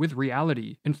touch with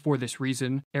reality. And for this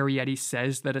reason, Arietti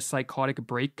says that a psychotic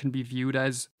break can be viewed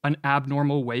as an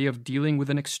abnormal way of dealing with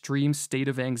an extreme state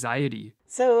of anxiety.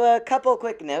 So a couple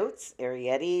quick notes.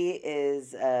 Arietti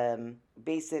is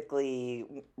basically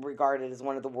regarded as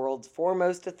one of the world's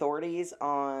foremost authorities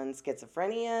on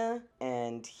schizophrenia,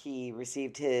 and he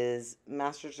received his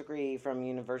master's degree from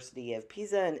University of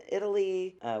Pisa in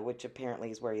Italy, which apparently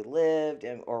is where he lived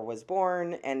or was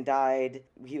born, and died.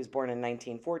 He was born in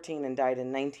 1914 and died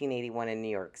in 1981 in New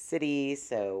York City.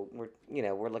 So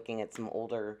we're looking at some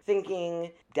older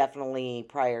thinking, definitely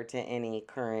prior to any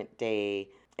current day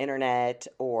internet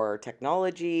or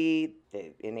technology.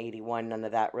 In 81, none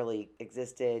of that really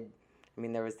existed. I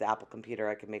mean, there was the Apple computer.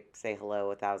 I could say hello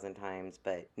 1,000 times,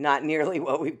 but not nearly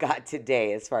what we've got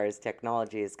today as far as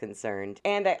technology is concerned.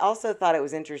 And I also thought it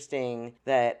was interesting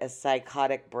that a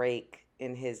psychotic break,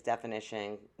 in his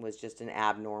definition, was just an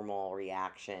abnormal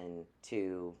reaction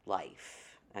to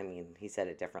life. I mean, he said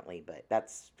it differently, but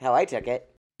that's how I took it.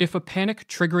 If a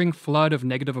panic-triggering flood of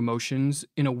negative emotions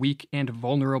in a weak and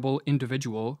vulnerable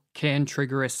individual can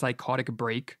trigger a psychotic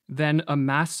break, then a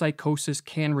mass psychosis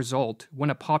can result when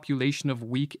a population of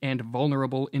weak and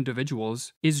vulnerable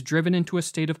individuals is driven into a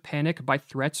state of panic by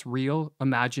threats real,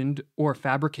 imagined, or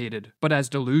fabricated. But as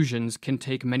delusions can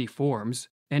take many forms,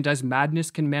 and as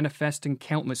madness can manifest in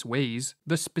countless ways,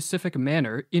 the specific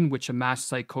manner in which a mass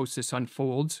psychosis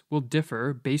unfolds will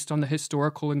differ based on the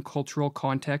historical and cultural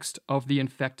context of the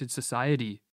infected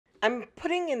society. I'm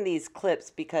putting in these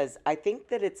clips because I think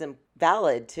that it's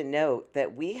valid to note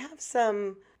that we have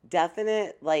some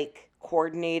definite,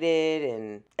 coordinated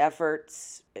and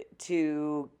efforts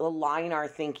to align our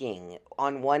thinking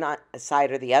on one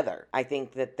side or the other. I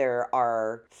think that there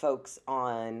are folks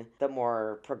on the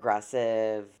more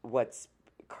progressive, what's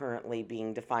currently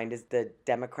being defined as the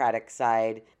Democratic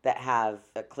side, that have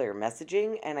a clear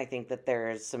messaging, and I think that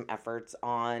there's some efforts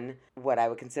on what I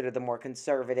would consider the more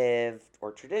conservative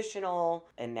or traditional,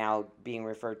 and now being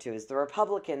referred to as the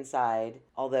Republican side,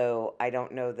 although I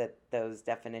don't know that those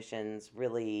definitions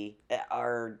really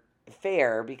are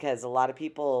fair, because a lot of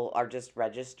people are just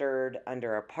registered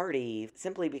under a party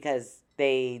simply because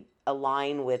they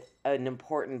align with an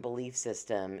important belief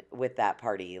system with that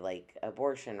party, like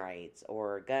abortion rights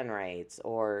or gun rights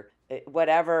or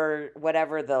whatever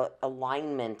the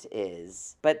alignment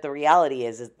is. But the reality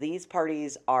is these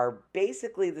parties are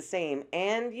basically the same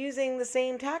and using the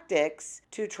same tactics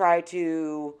to try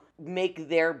to make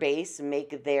their base,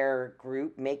 make their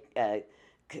group,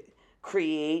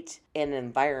 create an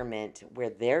environment where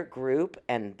their group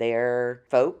and their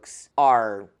folks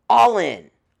are all in.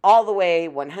 All the way,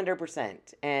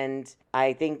 100%. And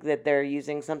I think that they're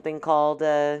using something called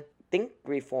think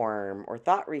reform or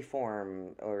thought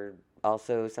reform, or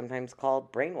also sometimes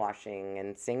called brainwashing.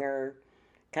 And Singer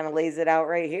kind of lays it out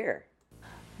right here.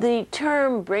 The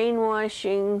term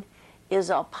brainwashing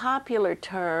is a popular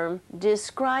term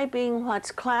describing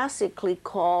what's classically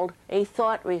called a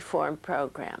thought reform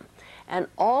program. And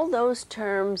all those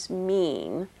terms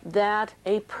mean that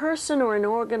a person or an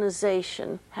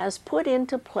organization has put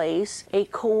into place a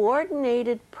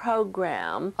coordinated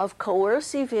program of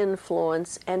coercive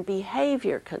influence and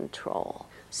behavior control.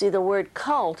 See, the word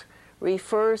cult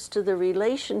refers to the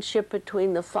relationship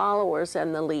between the followers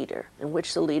and the leader, in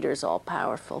which the leader is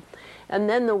all-powerful. And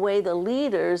then the way the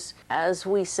leaders, as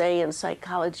we say in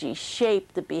psychology,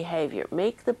 shape the behavior,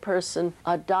 make the person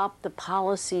adopt the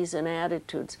policies and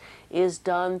attitudes, is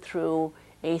done through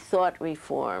a thought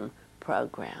reform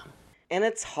program. And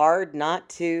it's hard not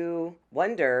to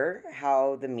wonder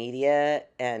how the media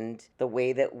and the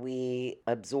way that we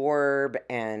absorb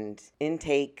and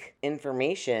intake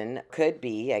information could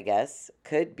be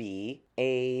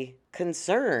a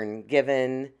concern,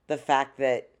 given the fact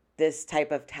that this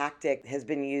type of tactic has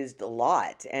been used a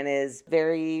lot and is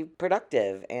very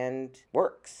productive and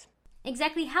works.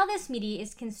 Exactly how this media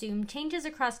is consumed changes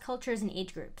across cultures and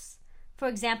age groups. For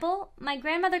example, my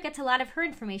grandmother gets a lot of her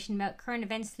information about current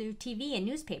events through TV and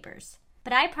newspapers,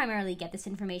 but I primarily get this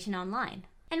information online.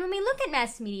 And when we look at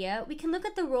mass media, we can look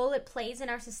at the role it plays in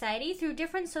our society through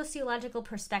different sociological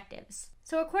perspectives.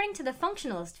 So according to the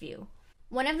functionalist view,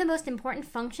 one of the most important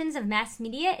functions of mass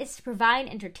media is to provide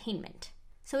entertainment.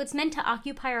 So it's meant to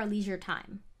occupy our leisure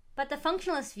time. But the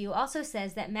functionalist view also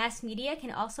says that mass media can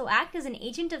also act as an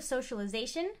agent of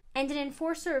socialization and an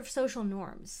enforcer of social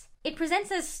norms. It presents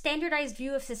a standardized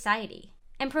view of society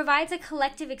and provides a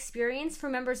collective experience for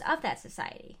members of that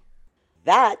society.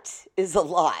 That is a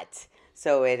lot.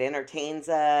 So it entertains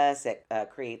us, it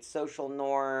creates social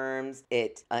norms,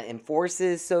 it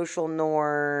enforces social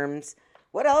norms.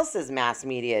 What else is mass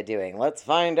media doing? Let's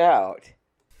find out.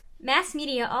 Mass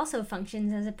media also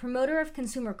functions as a promoter of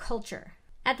consumer culture.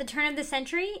 At the turn of the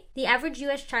century, the average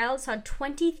U.S. child saw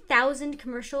 20,000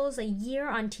 commercials a year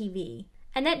on TV.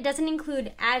 And that doesn't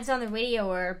include ads on the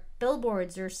radio or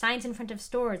billboards or signs in front of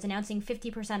stores announcing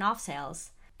 50% off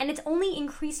sales. And it's only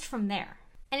increased from there.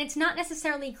 And it's not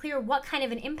necessarily clear what kind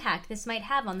of an impact this might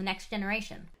have on the next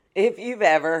generation. If you've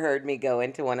ever heard me go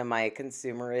into one of my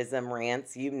consumerism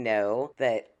rants, you know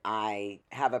that I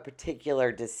have a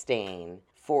particular disdain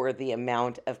for the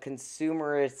amount of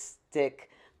consumeristic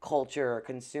culture or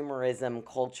consumerism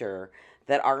culture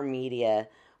that our media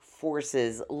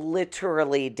forces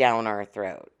literally down our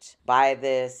throat. Buy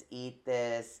this, eat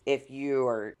this. If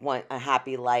you want a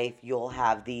happy life, you'll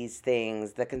have these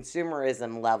things. The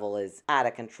consumerism level is out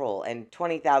of control. And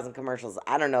 20,000 commercials,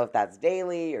 I don't know if that's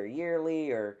daily or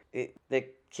yearly or the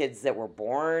kids that were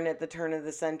born at the turn of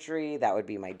the century. That would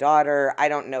be my daughter. I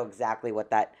don't know exactly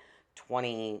what that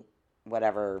 20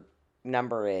 whatever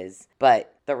number is.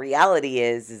 But the reality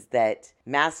is that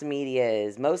mass media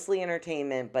is mostly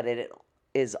entertainment, but it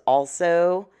is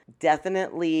also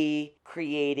definitely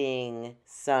creating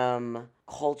some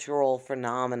cultural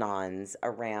phenomenons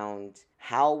around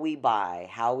how we buy,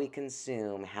 how we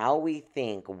consume, how we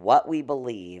think, what we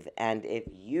believe. And if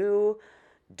you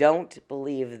don't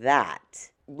believe that,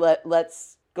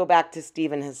 let's go back to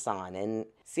Stephen Hassan and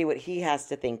see what he has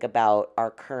to think about our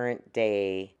current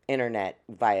day internet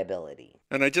viability.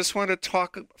 And I just want to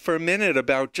talk for a minute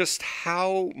about just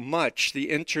how much the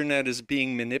internet is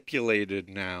being manipulated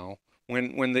now.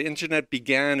 When the internet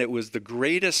began, it was the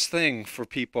greatest thing for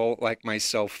people like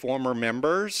myself, former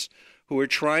members, who were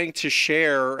trying to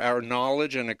share our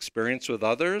knowledge and experience with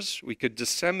others. We could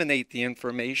disseminate the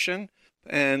information.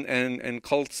 And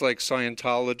cults like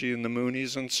Scientology and the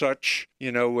Moonies and such,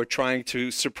 were trying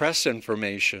to suppress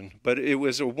information. But it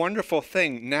was a wonderful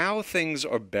thing. Now things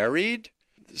are buried.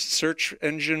 Search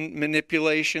engine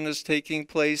manipulation is taking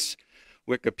place.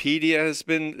 Wikipedia has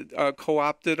been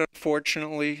co-opted,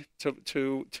 unfortunately,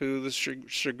 to the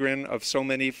chagrin of so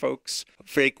many folks.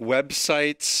 Fake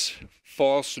websites,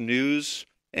 false news.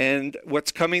 And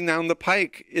what's coming down the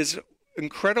pike is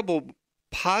incredible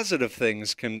positive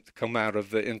things can come out of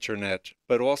the internet,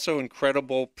 but also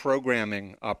incredible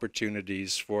programming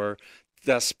opportunities for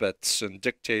despots and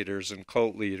dictators and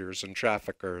cult leaders and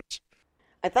traffickers.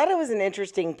 I thought it was an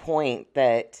interesting point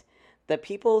that the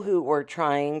people who were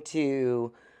trying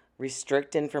to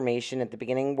restrict information at the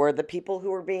beginning were the people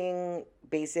who were being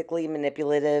basically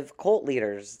manipulative cult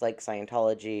leaders like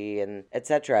Scientology and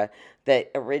etc. That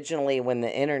originally when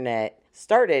the internet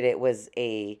started, it was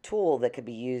a tool that could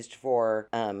be used for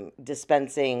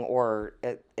dispensing or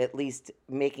at least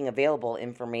making available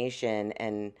information,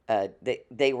 and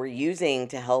they were using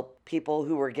to help people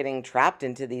who were getting trapped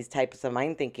into these types of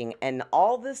mind thinking. And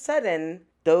all of a sudden,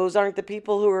 those aren't the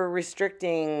people who are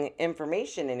restricting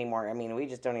information anymore. I mean, we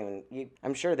just don't even,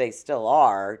 I'm sure they still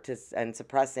are, and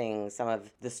suppressing some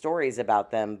of the stories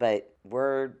about them, but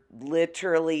we're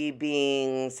literally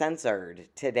being censored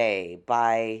today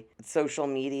by social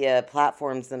media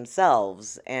platforms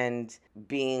themselves and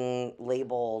being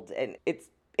labeled. And it's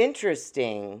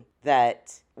interesting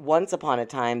that once upon a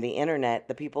time, the internet,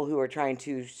 the people who were trying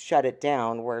to shut it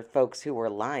down were folks who were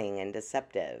lying and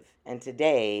deceptive. And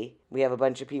today, we have a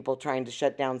bunch of people trying to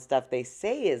shut down stuff they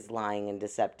say is lying and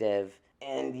deceptive,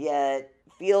 and yet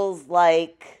feels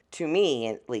like, to me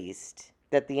at least,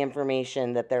 that the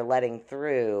information that they're letting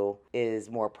through is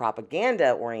more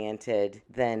propaganda-oriented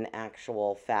than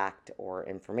actual fact or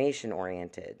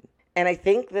information-oriented. And I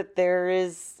think that there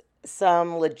is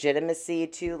some legitimacy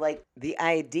to like the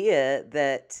idea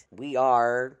that we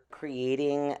are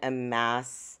creating a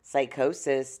mass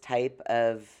psychosis type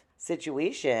of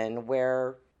situation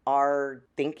where our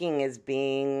thinking is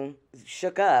being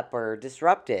shook up or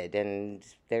disrupted, and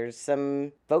there's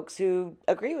some folks who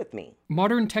agree with me.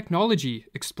 Modern technology,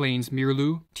 explains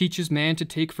Mirlu, teaches man to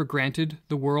take for granted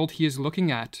the world he is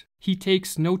looking at. He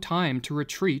takes no time to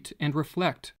retreat and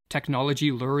reflect.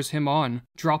 Technology lures him on,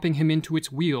 dropping him into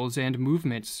its wheels and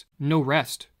movements. No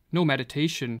rest, no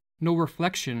meditation, no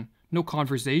reflection, no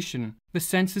conversation. The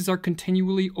senses are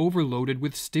continually overloaded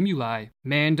with stimuli.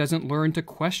 Man doesn't learn to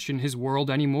question his world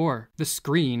anymore. The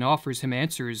screen offers him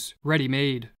answers,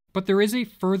 ready-made. But there is a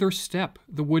further step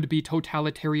the would-be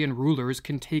totalitarian rulers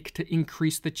can take to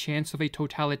increase the chance of a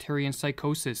totalitarian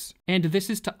psychosis, and this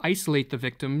is to isolate the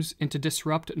victims and to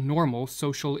disrupt normal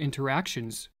social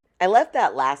interactions. I left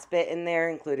that last bit in there,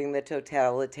 including the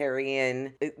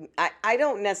totalitarian. I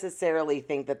don't necessarily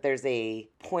think that there's a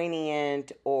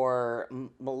poignant or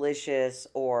malicious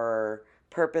or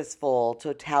purposeful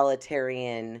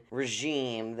totalitarian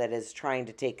regime that is trying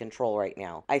to take control right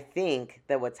now. I think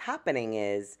that what's happening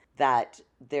is that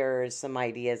there's some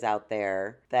ideas out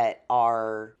there that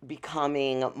are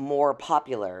becoming more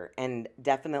popular and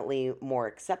definitely more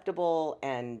acceptable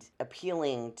and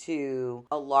appealing to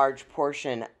a large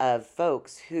portion of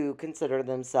folks who consider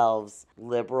themselves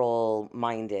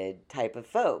liberal-minded type of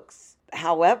folks.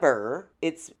 However,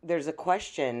 there's a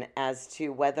question as to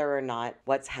whether or not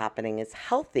what's happening is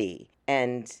healthy.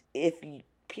 And if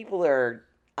people are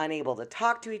unable to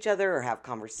talk to each other or have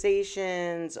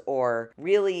conversations or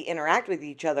really interact with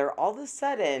each other, all of a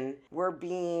sudden we're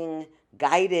being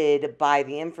guided by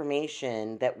the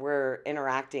information that we're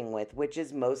interacting with, which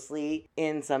is mostly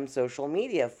in some social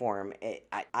media form.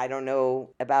 I don't know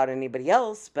about anybody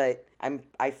else, but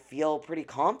I feel pretty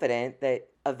confident that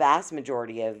a vast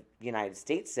majority of United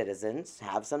States citizens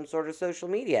have some sort of social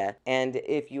media. And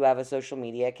if you have a social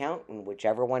media account,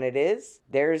 whichever one it is,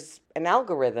 there's an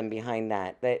algorithm behind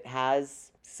that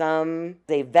has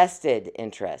a vested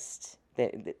interest,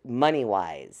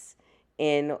 money-wise,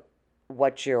 in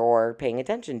what you're paying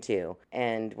attention to.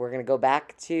 And we're going to go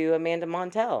back to Amanda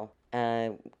Montell.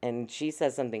 And she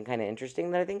says something kind of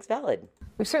interesting that I think is valid.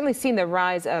 We've certainly seen the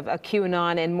rise of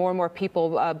QAnon and more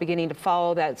people beginning to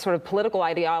follow that sort of political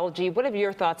ideology. What are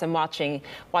your thoughts on watching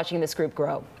this group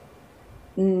grow?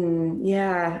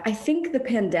 Yeah, I think the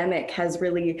pandemic has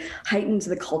really heightened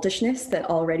the cultishness that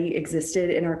already existed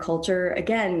in our culture.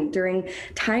 Again, during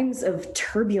times of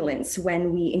turbulence,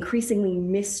 when we increasingly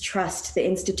mistrust the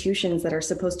institutions that are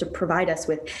supposed to provide us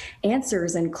with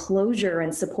answers and closure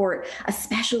and support,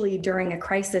 especially during a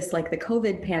crisis like the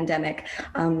COVID pandemic,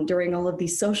 during all of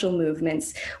these social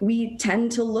movements, we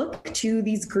tend to look to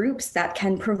these groups that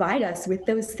can provide us with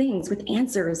those things, with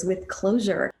answers, with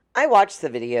closure. I watched the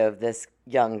video of this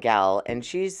young gal, and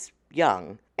she's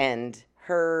young, and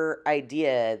her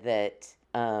idea that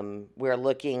we're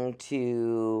looking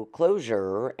to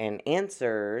closure and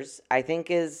answers, I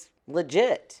think is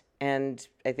legit. And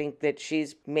I think that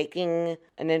she's making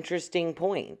an interesting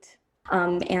point.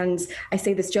 And I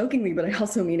say this jokingly, but I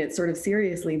also mean it sort of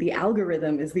seriously. The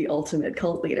algorithm is the ultimate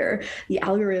cult leader. The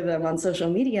algorithm on social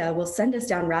media will send us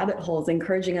down rabbit holes,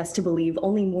 encouraging us to believe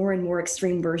only more and more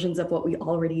extreme versions of what we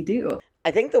already do.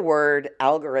 I think the word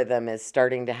algorithm is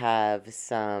starting to have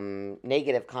some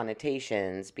negative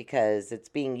connotations because it's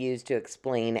being used to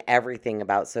explain everything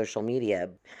about social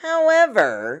media.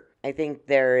 However, I think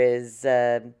there is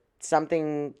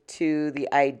something to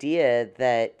the idea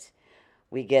that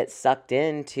we get sucked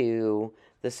into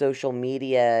the social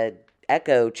media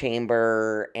echo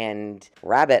chamber and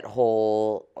rabbit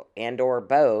hole and or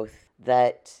both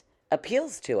that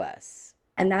appeals to us.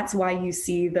 And that's why you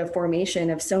see the formation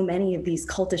of so many of these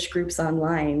cultish groups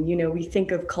online. We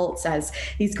think of cults as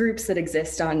these groups that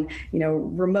exist on,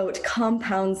 remote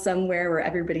compounds somewhere where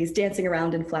everybody's dancing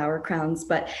around in flower crowns,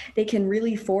 but they can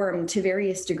really form to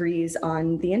various degrees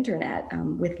on the internet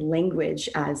with language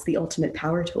as the ultimate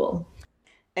power tool.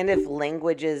 And if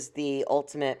language is the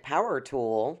ultimate power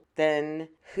tool, then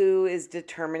who is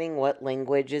determining what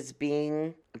language is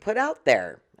being put out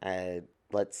there?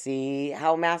 Let's see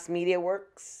how mass media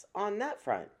works on that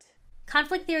front.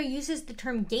 Conflict theory uses the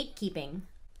term gatekeeping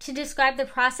to describe the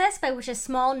process by which a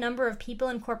small number of people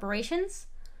and corporations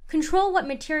control what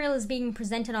material is being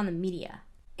presented on the media.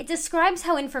 It describes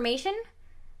how information,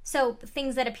 so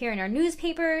things that appear in our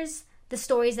newspapers, the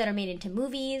stories that are made into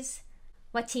movies,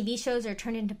 what TV shows are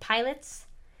turned into pilots,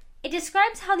 it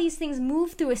describes how these things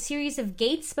move through a series of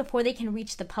gates before they can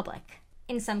reach the public.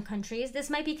 In some countries, this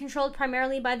might be controlled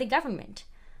primarily by the government,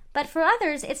 but for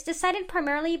others, it's decided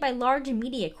primarily by large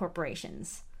media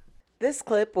corporations. This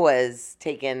clip was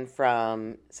taken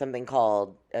from something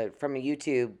called, from a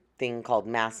YouTube thing called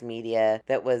Mass Media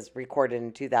that was recorded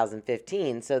in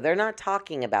 2015, so they're not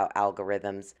talking about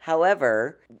algorithms.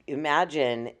 However,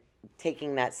 imagine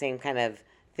taking that same kind of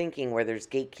thinking where there's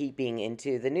gatekeeping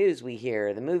into the news we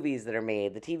hear, the movies that are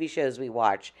made, the TV shows we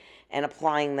watch, and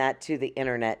applying that to the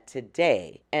internet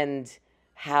today, and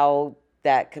how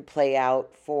that could play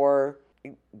out for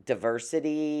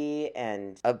diversity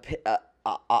and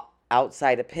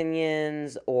outside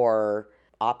opinions or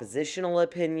oppositional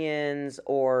opinions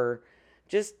or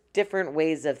just different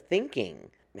ways of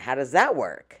thinking. How does that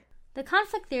work? The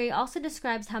conflict theory also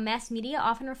describes how mass media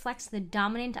often reflects the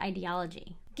dominant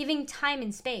ideology, giving time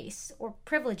and space, or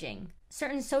privileging,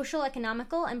 certain social,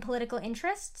 economical, and political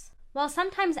interests, while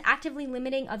sometimes actively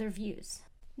limiting other views.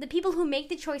 The people who make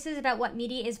the choices about what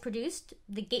media is produced,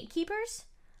 the gatekeepers,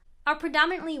 are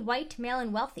predominantly white, male,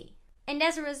 and wealthy. And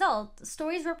as a result,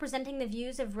 stories representing the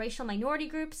views of racial minority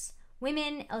groups,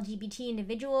 women, LGBT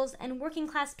individuals, and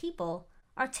working-class people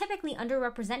are typically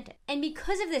underrepresented. And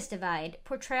because of this divide,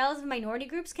 portrayals of minority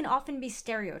groups can often be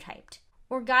stereotyped,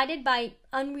 or guided by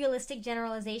unrealistic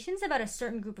generalizations about a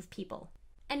certain group of people.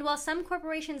 And while some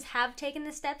corporations have taken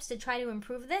the steps to try to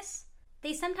improve this,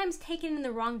 they sometimes take it in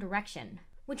the wrong direction,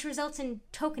 which results in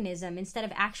tokenism instead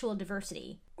of actual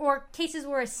diversity, or cases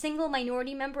where a single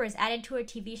minority member is added to a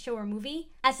TV show or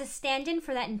movie as a stand-in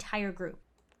for that entire group.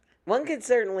 One could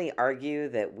certainly argue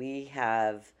that we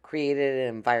have created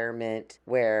an environment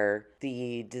where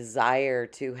the desire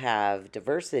to have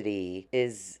diversity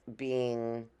is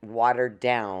being watered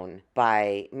down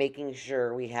by making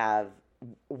sure we have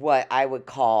what I would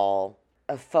call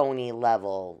a phony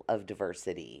level of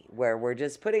diversity, where we're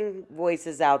just putting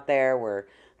voices out there,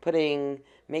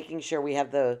 making sure we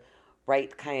have the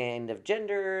right kind of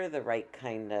gender, the right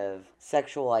kind of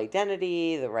sexual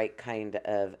identity, the right kind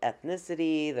of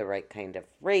ethnicity, the right kind of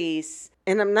race.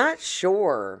 And I'm not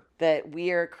sure that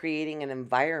we are creating an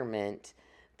environment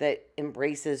that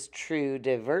embraces true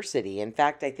diversity. In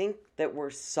fact, I think that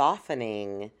we're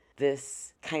softening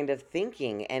this kind of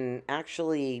thinking and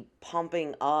actually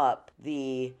pumping up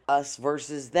the us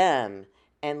versus them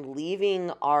and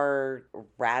leaving our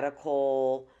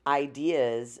radical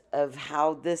ideas of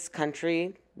how this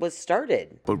country was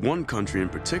started. But one country in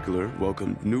particular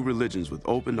welcomed new religions with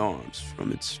open arms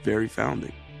from its very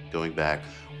founding. Going back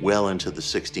well into the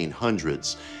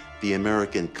 1600s, the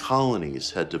American colonies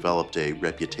had developed a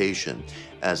reputation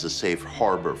as a safe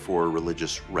harbor for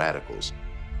religious radicals.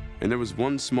 And there was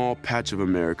one small patch of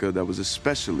America that was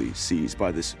especially seized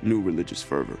by this new religious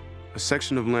fervor. A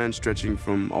section of land stretching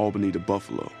from Albany to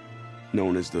Buffalo,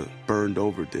 known as the Burned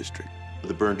Over District.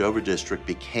 The Burned Over District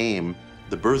became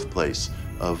the birthplace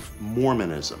of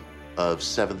Mormonism, of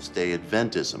Seventh-day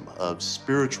Adventism, of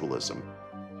spiritualism.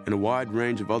 And a wide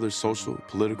range of other social,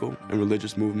 political, and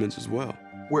religious movements as well.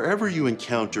 Wherever you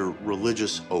encounter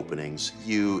religious openings,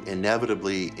 you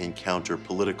inevitably encounter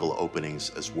political openings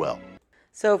as well.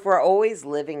 So if we're always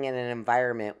living in an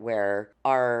environment where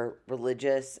our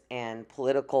religious and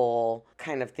political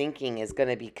kind of thinking is going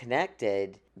to be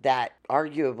connected, that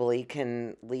arguably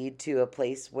can lead to a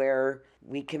place where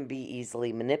we can be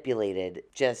easily manipulated,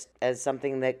 just as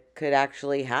something that could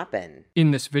actually happen.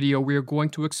 In this video, we are going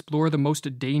to explore the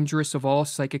most dangerous of all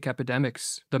psychic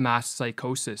epidemics, the mass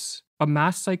psychosis. A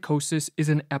mass psychosis is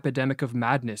an epidemic of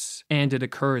madness, and it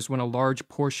occurs when a large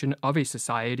portion of a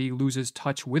society loses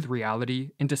touch with reality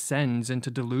and descends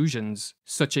into delusions.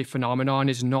 Such a phenomenon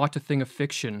is not a thing of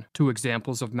fiction. Two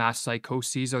examples of mass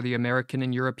psychoses are the American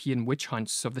and European witch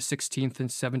hunts of the 16th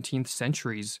and 17th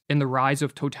centuries, and the rise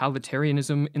of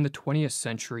totalitarianism in the 20th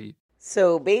century.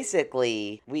 So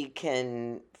basically, we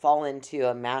can fall into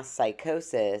a mass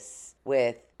psychosis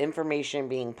with information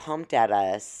being pumped at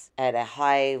us at a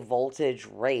high voltage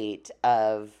rate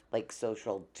of like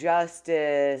social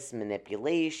justice,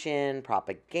 manipulation,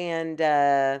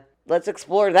 propaganda. Let's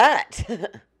explore that.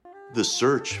 The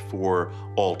search for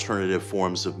alternative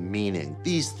forms of meaning.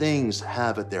 These things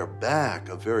have at their back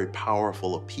a very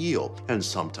powerful appeal. And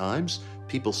sometimes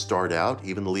people start out,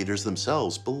 even the leaders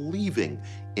themselves, believing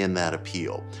in that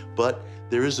appeal. But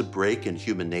there is a break in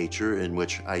human nature in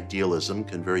which idealism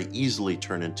can very easily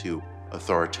turn into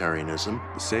authoritarianism.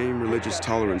 The same religious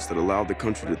tolerance that allowed the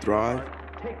country to thrive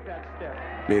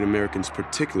made Americans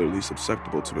particularly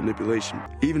susceptible to manipulation.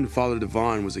 Even Father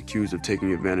Divine was accused of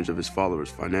taking advantage of his followers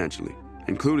financially,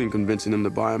 including convincing them to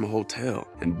buy him a hotel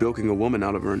and bilking a woman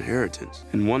out of her inheritance.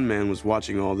 And one man was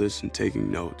watching all this and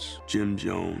taking notes, Jim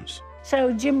Jones.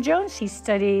 So Jim Jones, he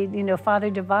studied,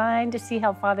 Father Divine to see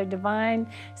how Father Divine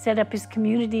set up his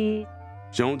community.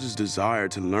 Jones's desire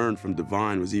to learn from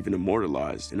Divine was even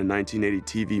immortalized in a 1980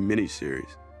 TV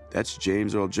miniseries. That's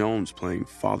James Earl Jones playing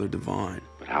Father Divine.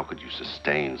 But how could you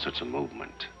sustain such a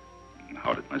movement?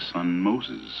 How did my son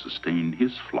Moses sustain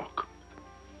his flock?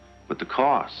 With the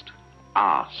cost.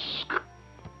 Ask,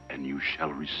 and you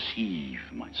shall receive,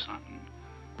 my son.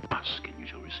 Ask, and you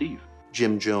shall receive.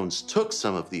 Jim Jones took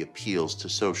some of the appeals to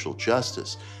social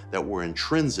justice that were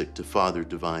intrinsic to Father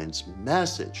Divine's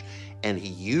message, and he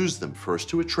used them first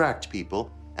to attract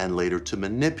people and later to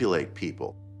manipulate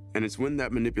people. And it's when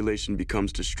that manipulation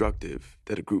becomes destructive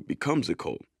that a group becomes a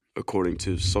cult, according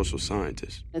to social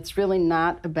scientists. It's really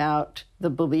not about the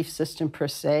belief system per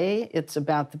se. It's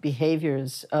about the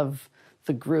behaviors of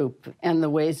the group and the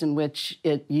ways in which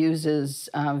it uses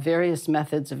various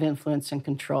methods of influence and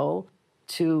control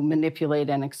to manipulate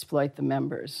and exploit the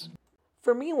members.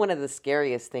 For me, one of the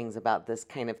scariest things about this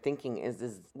kind of thinking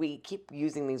is we keep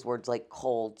using these words like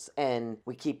cults, and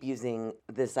we keep using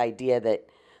this idea that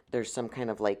there's some kind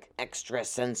of like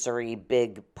extrasensory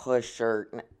big push, or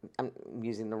I'm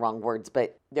using the wrong words,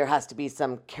 but there has to be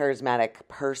some charismatic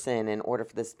person in order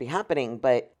for this to be happening.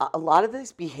 But a lot of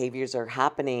these behaviors are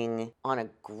happening on a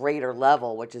greater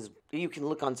level, which is, you can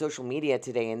look on social media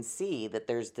today and see that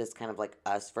there's this kind of like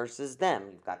us versus them.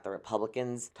 You've got the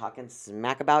Republicans talking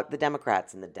smack about the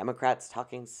Democrats and the Democrats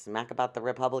talking smack about the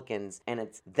Republicans. And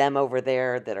it's them over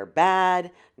there that are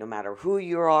bad, no matter who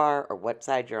you are or what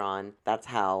side you're on. That's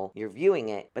how you're viewing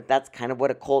it. But that's kind of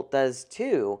what a cult does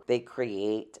too. They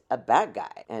create a bad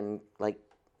guy. And like,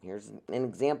 here's an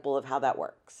example of how that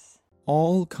works.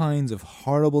 All kinds of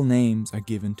horrible names are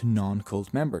given to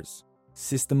non-cult members.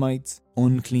 Systemites,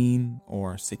 unclean,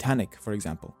 or satanic, for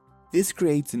example. This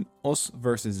creates an us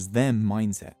versus them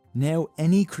mindset. Now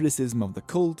any criticism of the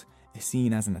cult is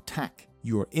seen as an attack.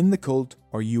 You are in the cult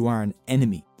or you are an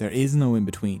enemy. There is no in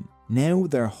between. Now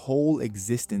their whole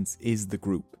existence is the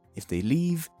group. If they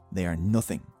leave, they are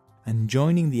nothing. And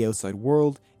joining the outside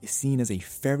world is seen as a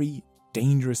very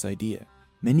dangerous idea.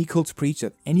 Many cults preach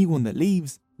that anyone that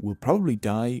leaves will probably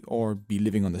die or be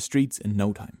living on the streets in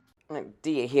no time.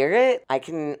 Do you hear it? I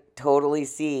can totally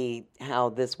see how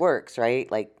this works,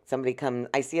 right? Like somebody comes,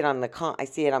 I see it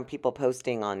on people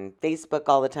posting on Facebook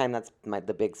all the time. That's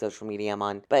the big social media I'm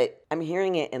on. But I'm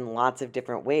hearing it in lots of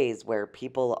different ways where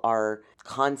people are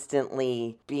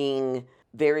constantly being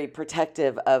very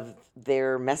protective of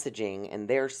their messaging and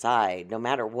their side, no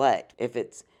matter what.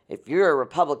 If you're a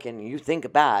Republican, you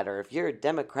think bad, or if you're a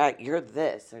Democrat, you're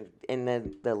this.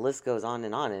 And the list goes on,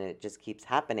 and it just keeps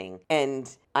happening.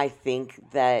 And I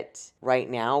think that right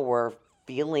now we're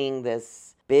feeling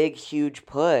this big, huge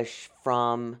push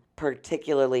from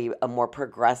particularly a more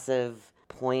progressive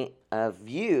point of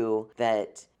view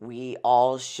that we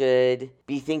all should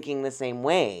be thinking the same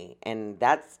way. And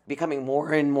that's becoming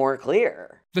more and more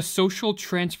clear. The social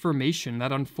transformation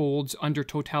that unfolds under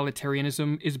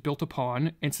totalitarianism is built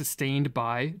upon and sustained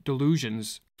by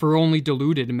delusions. For only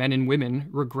deluded men and women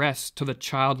regress to the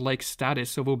childlike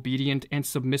status of obedient and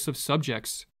submissive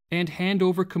subjects, and hand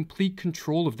over complete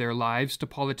control of their lives to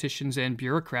politicians and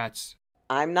bureaucrats.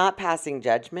 I'm not passing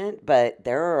judgment, but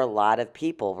there are a lot of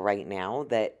people right now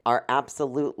that are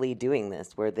absolutely doing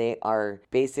this, where they are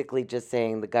basically just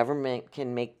saying the government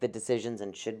can make the decisions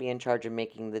and should be in charge of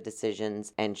making the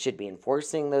decisions and should be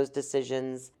enforcing those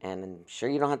decisions. And I'm sure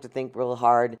you don't have to think real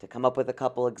hard to come up with a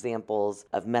couple examples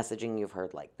of messaging you've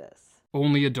heard like this.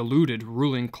 Only a deluded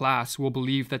ruling class will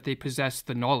believe that they possess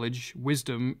the knowledge,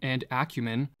 wisdom, and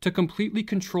acumen to completely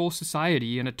control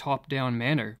society in a top-down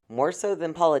manner. More so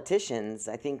than politicians,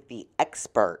 I think the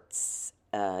experts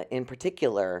in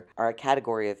particular, are a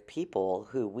category of people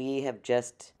who we have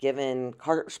just given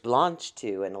carte blanche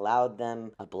to and allowed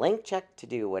them a blank check to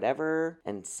do whatever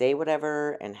and say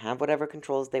whatever and have whatever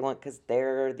controls they want because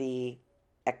they're the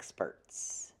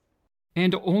experts.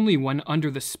 And only when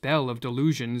under the spell of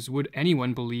delusions would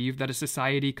anyone believe that a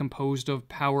society composed of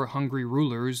power-hungry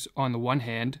rulers on the one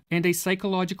hand, and a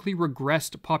psychologically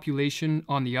regressed population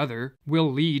on the other,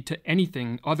 will lead to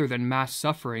anything other than mass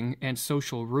suffering and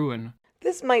social ruin.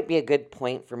 This might be a good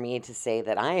point for me to say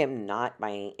that I am not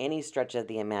by any stretch of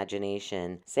the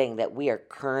imagination saying that we are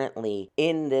currently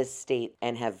in this state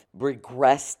and have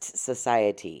regressed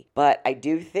society. But I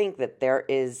do think that there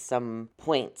is some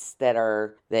points that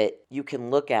you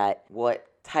can look at what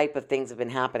type of things have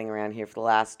been happening around here for the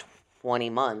last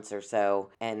 20 months or so.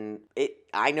 And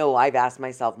I know I've asked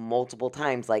myself multiple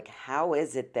times, like, how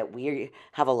is it that we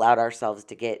have allowed ourselves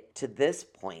to get to this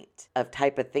point of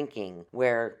type of thinking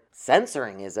where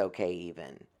censoring is okay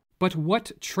even? But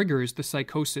what triggers the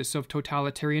psychosis of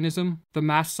totalitarianism? The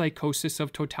mass psychosis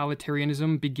of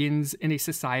totalitarianism begins in a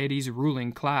society's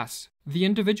ruling class. The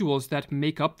individuals that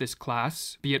make up this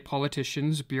class, be it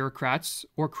politicians, bureaucrats,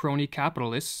 or crony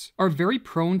capitalists, are very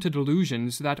prone to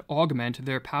delusions that augment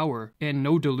their power, and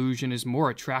no delusion is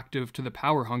more attractive to the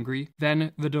power-hungry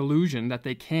than the delusion that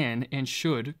they can and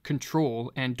should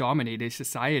control and dominate a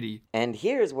society. And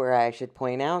here's where I should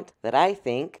point out that I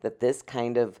think that this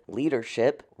kind of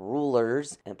leadership,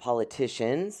 rulers, and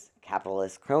politicians,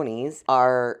 capitalist cronies,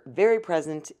 are very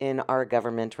present in our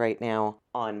government right now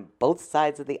on both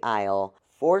sides of the aisle,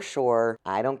 for sure.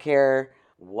 I don't care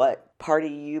what party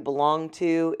you belong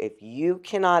to. If you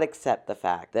cannot accept the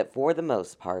fact that for the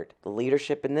most part, the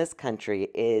leadership in this country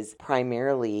is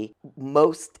primarily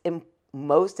most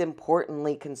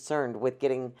importantly concerned with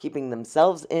keeping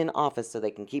themselves in office so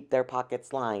they can keep their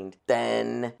pockets lined,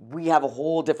 then we have a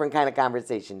whole different kind of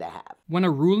conversation to have. When a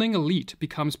ruling elite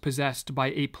becomes possessed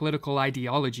by a political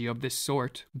ideology of this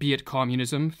sort, be it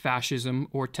communism, fascism,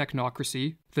 or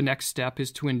technocracy, the next step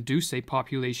is to induce a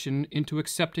population into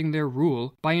accepting their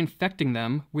rule by infecting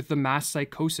them with the mass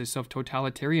psychosis of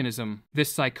totalitarianism.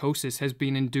 This psychosis has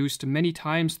been induced many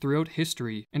times throughout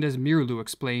history, and as Mirlu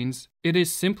explains, it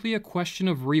is simply a question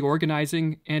of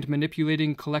reorganizing and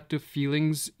manipulating collective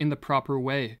feelings in the proper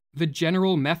way. The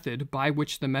general method by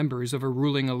which the members of a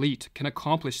ruling elite can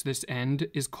accomplish this end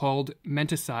is called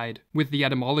menticide, with the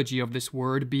etymology of this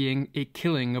word being a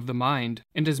killing of the mind.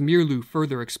 And as Mirlu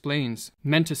further explains,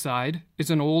 menticide is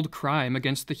an old crime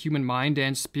against the human mind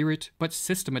and spirit, but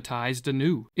systematized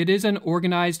anew. It is an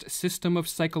organized system of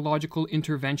psychological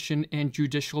intervention and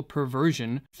judicial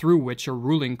perversion through which a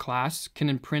ruling class can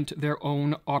imprint their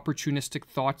own opportunistic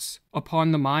thoughts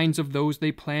upon the minds of those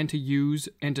they plan to use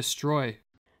and destroy.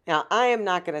 Now, I am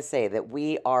not going to say that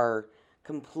we are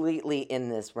completely in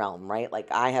this realm, right? Like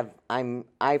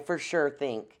I for sure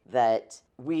think that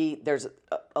there's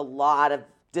a lot of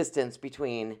distance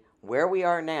between where we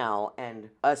are now and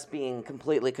us being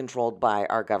completely controlled by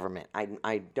our government.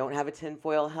 I don't have a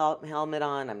tinfoil helmet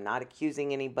on. I'm not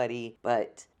accusing anybody,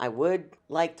 but I would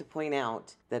like to point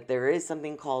out that there is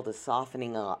something called a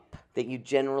softening up that you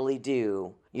generally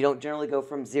do. You don't generally go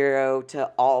from 0 to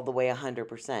all the way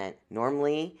 100%.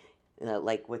 Normally,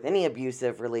 like with any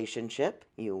abusive relationship,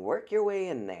 you work your way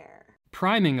in there.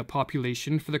 Priming a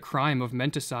population for the crime of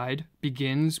menticide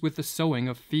begins with the sowing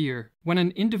of fear. When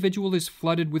an individual is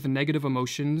flooded with negative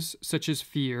emotions, such as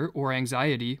fear or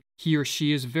anxiety, he or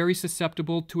she is very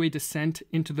susceptible to a descent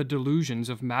into the delusions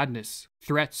of madness.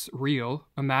 Threats, real,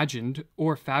 imagined,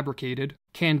 or fabricated,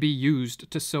 can be used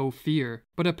to sow fear,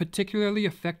 but a particularly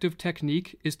effective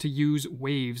technique is to use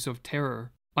waves of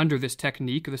terror. Under this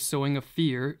technique, the sowing of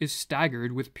fear is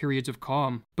staggered with periods of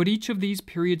calm, but each of these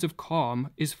periods of calm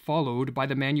is followed by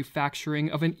the manufacturing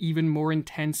of an even more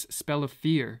intense spell of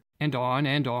fear, and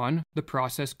on the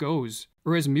process goes.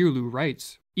 Or as Mirlu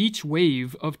writes, each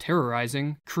wave of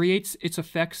terrorizing creates its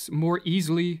effects more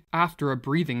easily after a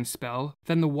breathing spell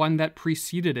than the one that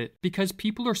preceded it, because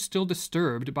people are still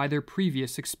disturbed by their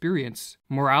previous experience.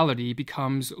 Morality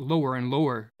becomes lower and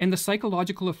lower, and the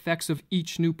psychological effects of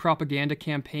each new propaganda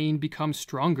campaign become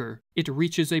stronger. It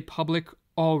reaches a public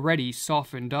already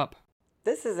softened up.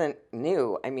 This isn't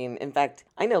new. I mean, in fact,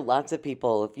 I know lots of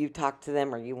people, if you talk to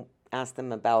them or you ask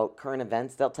them about current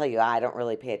events, they'll tell you, I don't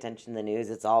really pay attention to the news.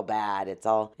 It's all bad. It's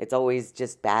always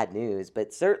just bad news.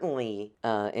 But certainly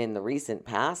in the recent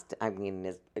past, I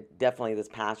mean, definitely this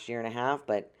past year and a half,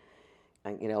 but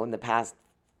in the past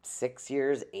 6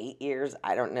 years, 8 years,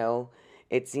 I don't know,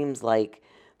 it seems like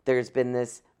there's been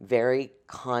this very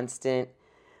constant,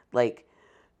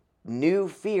 new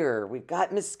fear. We've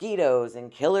got mosquitoes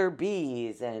and killer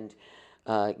bees and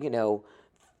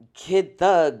kid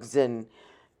thugs and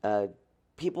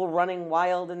people running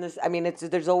wild in this. I mean,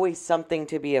 there's always something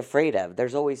to be afraid of.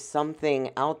 There's always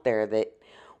something out there that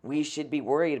we should be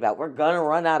worried about. We're going to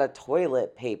run out of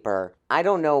toilet paper. I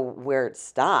don't know where it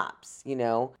stops,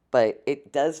 but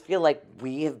it does feel like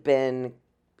we have been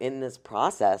in this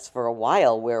process for a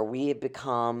while where we have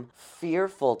become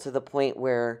fearful to the point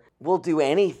where we'll do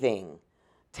anything,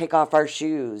 take off our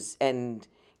shoes and,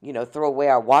 throw away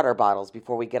our water bottles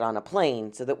before we get on a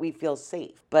plane so that we feel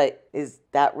safe. But is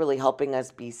that really helping us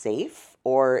be safe?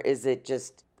 Or is it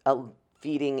just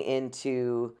feeding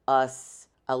into us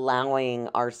allowing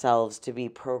ourselves to be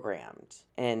programmed?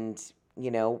 And,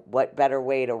 what better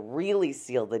way to really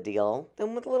seal the deal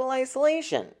than with a little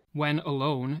isolation? When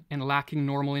alone and lacking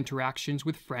normal interactions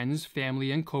with friends,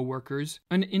 family, and coworkers,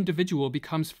 an individual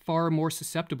becomes far more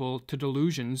susceptible to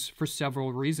delusions for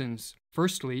several reasons.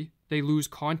 Firstly, they lose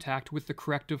contact with the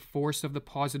corrective force of the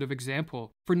positive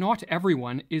example, for not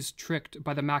everyone is tricked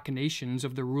by the machinations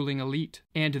of the ruling elite,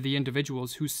 and the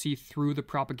individuals who see through the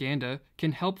propaganda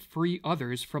can help free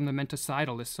others from the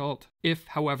menticidal assault. If,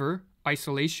 however,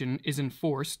 isolation is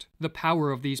enforced, the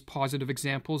power of these positive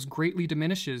examples greatly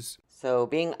diminishes. So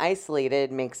being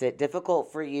isolated makes it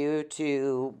difficult for you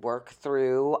to work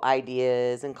through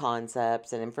ideas and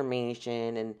concepts and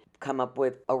information and come up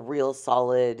with a real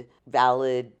solid,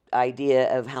 valid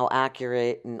idea of how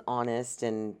accurate and honest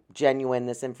and genuine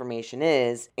this information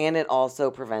is. And it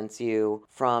also prevents you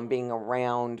from being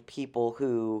around people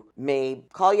who may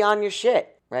call you on your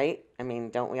shit, right? I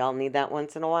mean, don't we all need that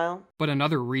once in a while? But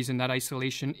another reason that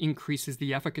isolation increases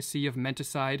the efficacy of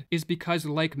menticide is because,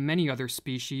 like many other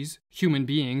species, human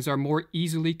beings are more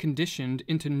easily conditioned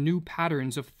into new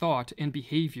patterns of thought and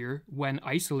behavior when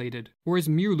isolated. Or as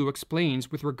Mirlu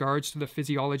explains with regards to the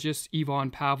physiologist Ivan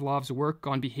Pavlov's work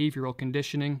on behavioral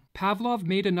conditioning, Pavlov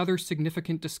made another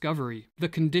significant discovery. The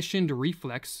conditioned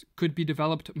reflex could be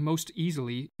developed most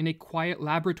easily in a quiet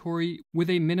laboratory with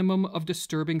a minimum of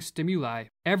disturbing stimuli.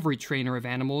 Every trainer of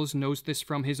animals knows this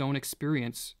from his own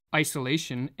experience.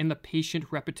 Isolation and the patient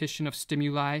repetition of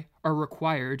stimuli are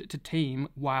required to tame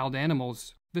wild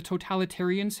animals. The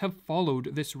totalitarians have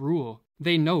followed this rule.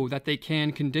 They know that they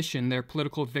can condition their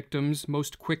political victims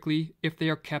most quickly if they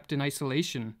are kept in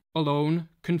isolation. Alone,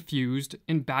 confused,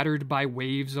 and battered by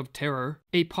waves of terror,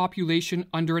 a population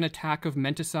under an attack of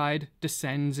menticide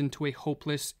descends into a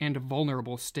hopeless and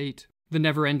vulnerable state. The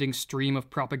never-ending stream of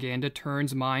propaganda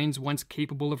turns minds once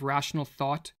capable of rational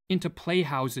thought into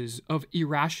playhouses of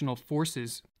irrational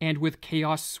forces, and with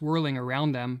chaos swirling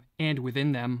around them and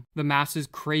within them, the masses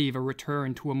crave a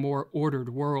return to a more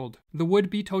ordered world. The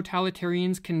would-be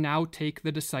totalitarians can now take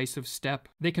the decisive step.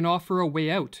 They can offer a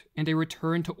way out and a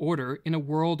return to order in a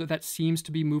world that seems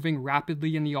to be moving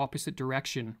rapidly in the opposite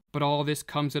direction. But all this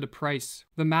comes at a price.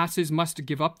 The masses must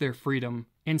give up their freedom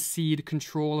and cede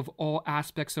control of all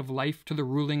aspects of life to the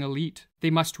ruling elite.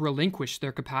 They must relinquish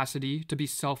their capacity to be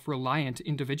self-reliant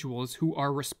individuals who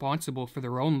are responsible for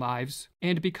their own lives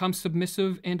and become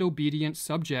submissive and obedient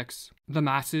subjects. The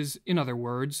masses, in other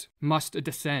words, must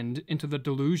descend into the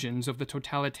delusions of the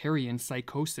totalitarian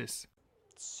psychosis.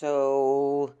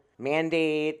 So,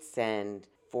 mandates and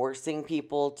forcing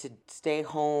people to stay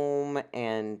home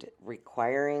and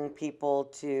requiring people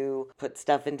to put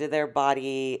stuff into their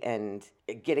body and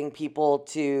getting people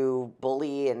to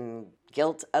bully and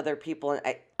guilt other people.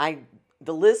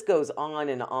 The list goes on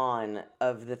and on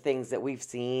of the things that we've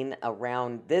seen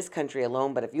around this country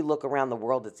alone, but if you look around the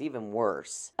world, it's even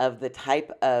worse, of the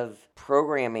type of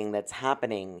programming that's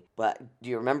happening. But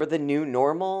do you remember the new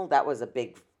normal? That was a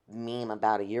big meme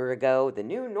about a year ago. The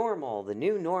new normal, the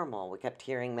new normal. We kept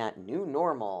hearing that new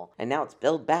normal, and now it's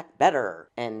Build Back Better.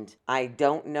 And I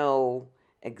don't know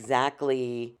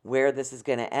exactly where this is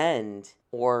going to end,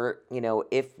 or,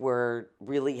 if we're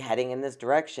really heading in this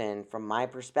direction. From my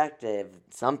perspective,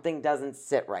 something doesn't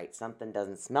sit right, something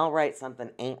doesn't smell right, something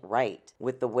ain't right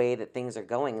with the way that things are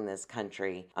going in this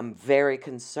country. I'm very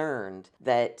concerned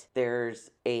that there's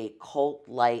a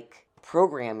cult-like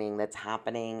programming that's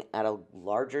happening at a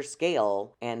larger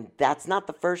scale, and that's not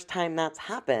the first time that's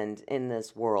happened in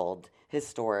this world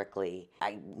historically.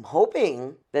 I'm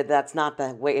hoping that that's not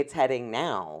the way it's heading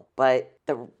now, but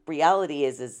the reality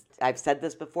is I've said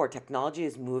this before, technology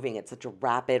is moving at such a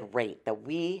rapid rate that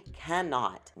we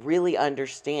cannot really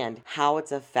understand how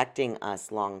it's affecting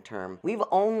us long term. We've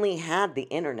only had the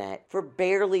internet for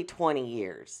barely 20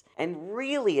 years, and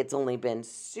really it's only been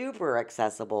super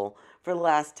accessible for the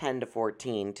last 10 to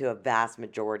 14 to a vast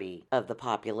majority of the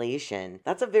population.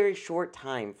 That's a very short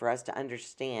time for us to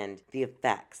understand the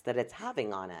effects that it's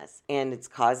having on us. And it's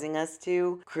causing us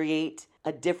to create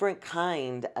a different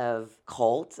kind of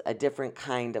cult, a different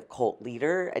kind of cult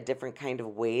leader, a different kind of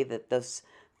way that this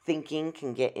thinking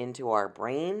can get into our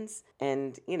brains.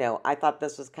 And, I thought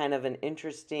this was kind of an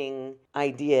interesting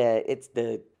idea. It's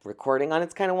the recording on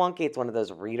it's kind of wonky. It's one of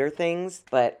those reader things,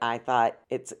 but I thought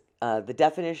it's the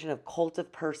definition of cult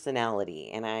of personality.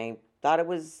 And I thought it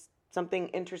was something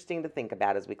interesting to think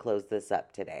about as we close this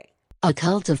up today. A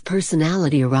cult of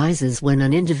personality arises when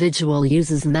an individual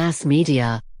uses mass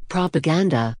media,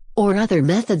 propaganda, or other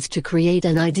methods to create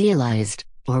an idealized,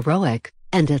 heroic,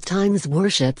 and at times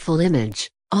worshipful image,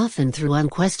 often through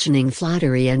unquestioning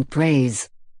flattery and praise.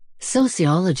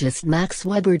 Sociologist Max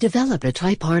Weber developed a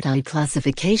tripartite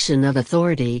classification of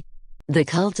authority. The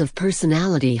cult of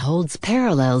personality holds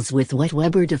parallels with what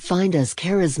Weber defined as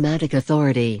charismatic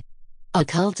authority. A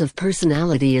cult of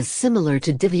personality is similar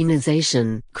to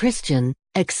divinization, Christian,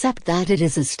 except that it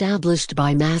is established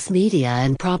by mass media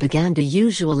and propaganda,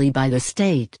 usually by the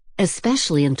state,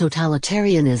 especially in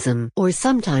totalitarianism or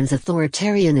sometimes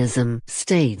authoritarianism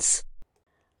states.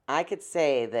 I could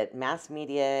say that mass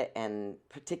media and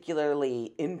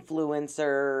particularly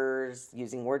influencers,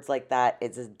 using words like that,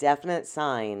 is a definite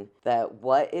sign that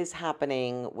what is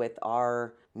happening with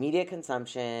our media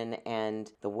consumption and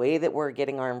the way that we're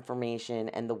getting our information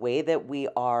and the way that we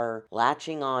are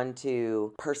latching on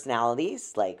to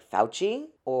personalities like Fauci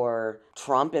or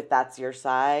Trump, if that's your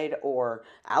side, or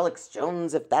Alex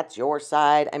Jones, if that's your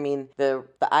side. I mean, the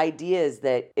idea is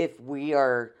that if we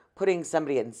are putting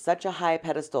somebody in such a high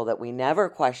pedestal that we never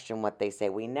question what they say,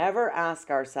 we never ask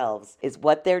ourselves, is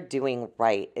what they're doing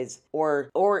right,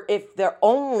 or if they're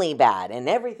only bad and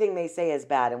everything they say is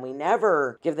bad, and we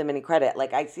never give them any credit.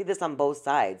 Like, I see this on both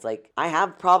sides. Like, I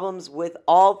have problems with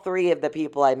all three of the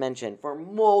people I mentioned for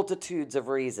multitudes of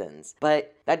reasons,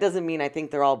 but that doesn't mean I think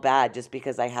they're all bad just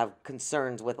because I have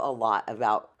concerns with a lot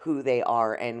about who they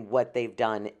are and what they've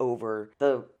done over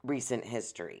the recent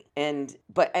history. And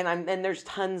there's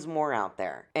tons more out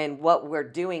there. And what we're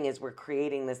doing is we're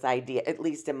creating this idea, at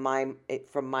least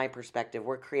from my perspective,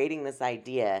 we're creating this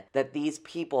idea that these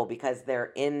people, because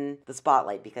they're in the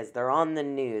spotlight, because they're on the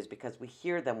news, because we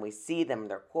hear them, we see them,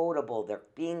 they're quotable, they're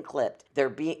being clipped, they're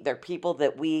people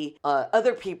that we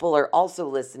other people are also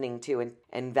listening to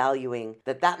and valuing,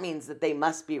 that means that they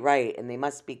must be right and they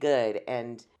must be good.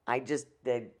 And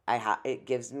it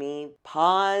gives me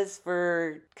pause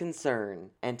for concern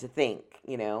and to think,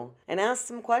 and ask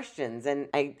some questions. And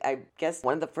I guess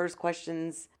one of the first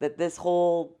questions that this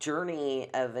whole journey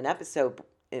of an episode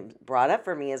brought up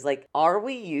for me is like, are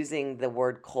we using the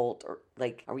word cult, or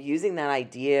like, are we using that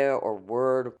idea or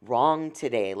word wrong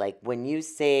today? Like, when you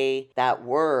say that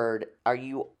word, are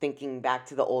you thinking back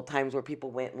to the old times where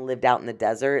people went and lived out in the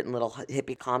desert in little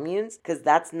hippie communes? Because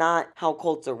that's not how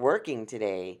cults are working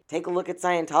today. Take a look at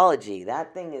Scientology.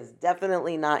 That thing is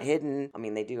definitely not hidden. I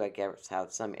mean, they do, I guess,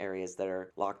 have some areas that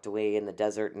are locked away in the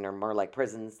desert and are more like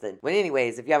prisons than... But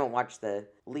anyways, if you haven't watched the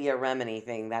Leah Remini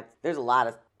thing, there's a lot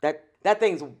of... That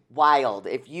thing's wild.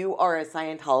 If you are a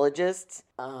Scientologist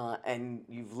and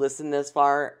you've listened this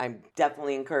far, I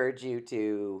definitely encourage you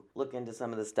to look into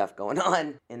some of the stuff going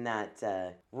on in that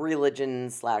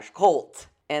religion/cult.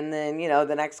 And then,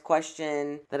 the next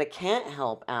question that I can't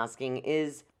help asking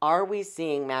is, are we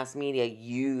seeing mass media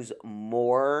use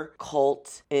more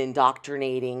cult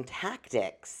indoctrinating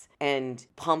tactics and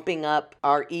pumping up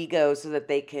our ego so that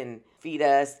they can feed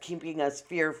us, keeping us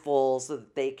fearful so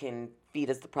that they can feed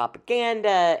us the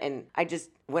propaganda? And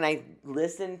when I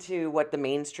listen to what the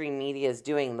mainstream media is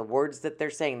doing, the words that they're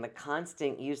saying, the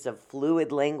constant use of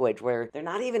fluid language where they're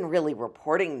not even really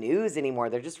reporting news anymore.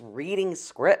 They're just reading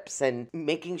scripts and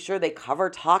making sure they cover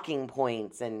talking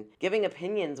points and giving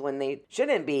opinions when they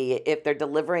shouldn't be if they're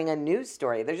delivering a news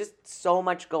story. There's just so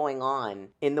much going on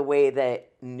in the way that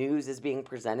news is being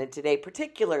presented today,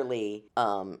 particularly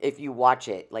if you watch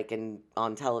it like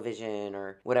on television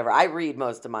or whatever. I read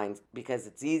most of mine because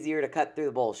it's easier to cut through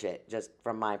the bullshit, just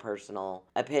from my personal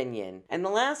opinion. And the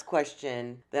last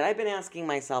question that I've been asking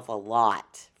myself a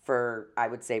lot for, I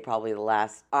would say, probably the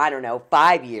last,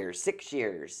 5 years, 6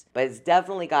 years, but it's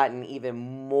definitely gotten even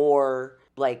more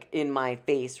like in my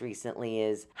face recently,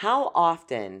 is how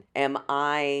often am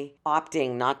I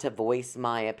opting not to voice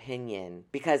my opinion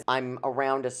because I'm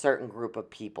around a certain group of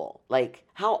people? Like,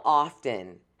 how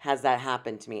often has that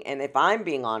happened to me? And if I'm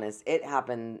being honest, it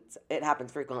happens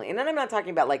frequently. And then I'm not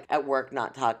talking about like at work,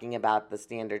 not talking about the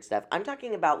standard stuff. I'm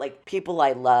talking about like people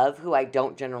I love who I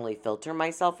don't generally filter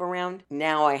myself around.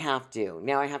 Now I have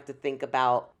to think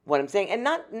about what I'm saying. And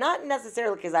not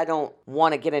necessarily because I don't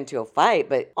want to get into a fight,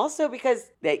 but also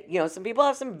because that, some people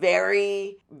have some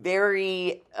very,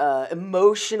 very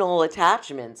emotional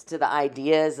attachments to the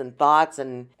ideas and thoughts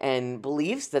and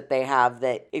beliefs that they have,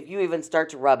 that if you even start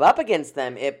to rub up against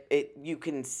them, you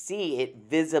can see it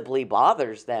visibly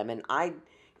bothers them. And I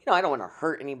don't want to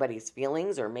hurt anybody's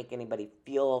feelings or make anybody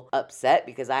feel upset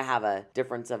because I have a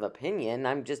difference of opinion.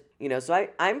 I'm just, so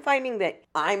I'm finding that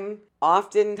I'm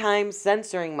oftentimes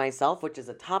censoring myself, which is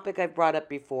a topic I've brought up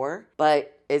before.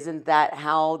 But isn't that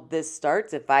how this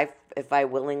starts? If I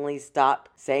willingly stop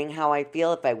saying how I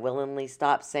feel, if I willingly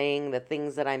stop saying the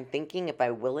things that I'm thinking, if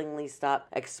I willingly stop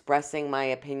expressing my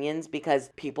opinions, because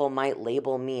people might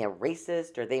label me a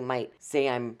racist, or they might say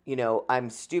I'm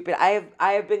stupid. I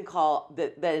have been called,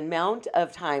 the amount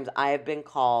of times I have been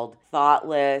called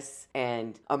thoughtless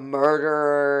and a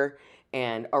murderer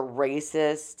and a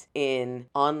racist in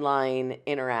online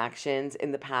interactions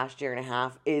in the past year and a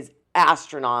half is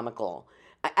astronomical.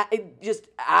 I just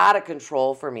out of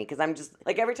control for me, because I'm just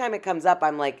like, every time it comes up,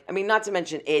 I'm like, not to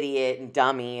mention idiot and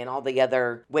dummy and all the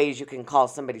other ways you can call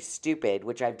somebody stupid,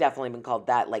 which I've definitely been called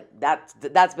that. Like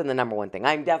that's been the number one thing.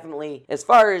 I'm definitely, as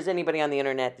far as anybody on the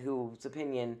internet whose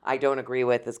opinion I don't agree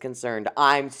with is concerned,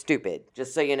 I'm stupid.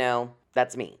 Just so you know,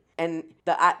 that's me. And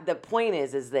the point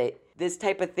is that this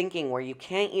type of thinking where you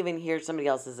can't even hear somebody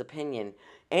else's opinion,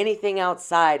 anything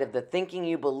outside of the thinking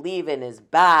you believe in is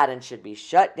bad and should be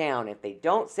shut down. If they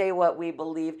don't say what we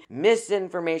believe,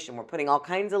 misinformation. We're putting all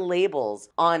kinds of labels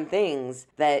on things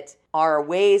that are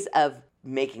ways of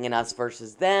making an us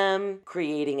versus them,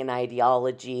 creating an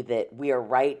ideology that we are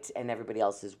right and everybody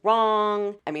else is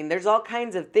wrong. There's all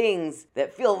kinds of things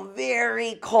that feel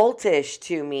very cultish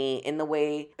to me in the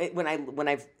way when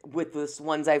I've with the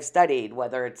ones I've studied,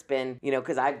 whether it's been,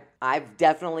 because I've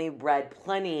definitely read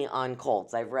plenty on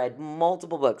cults. I've read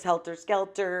multiple books, Helter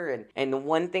Skelter, and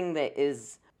one thing that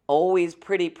is always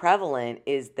pretty prevalent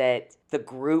is that the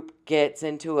group gets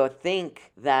into a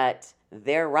think that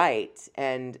they're right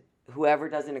and whoever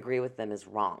doesn't agree with them is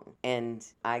wrong. And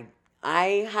I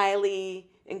highly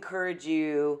encourage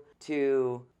you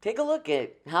to take a look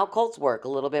at how cults work a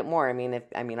little bit more.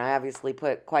 I obviously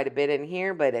put quite a bit in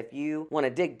here, but if you want to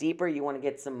dig deeper, you want to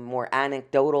get some more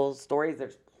anecdotal stories,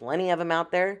 there's plenty of them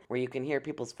out there where you can hear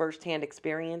people's firsthand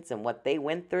experience and what they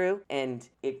went through. And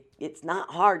it's not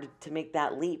hard to make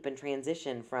that leap and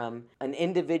transition from an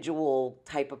individual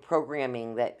type of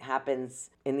programming that happens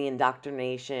in the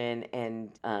indoctrination and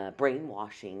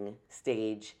brainwashing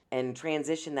stage, and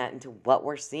transition that into what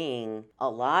we're seeing a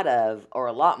lot of, or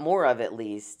a lot more of at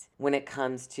least, when it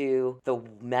comes to the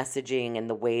messaging and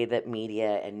the way that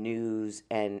media and news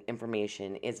and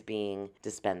information is being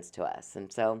dispensed to us.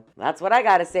 And so that's what I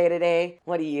got to say today.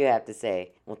 What do you have to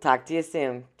say? We'll talk to you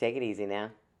soon. Take it easy now.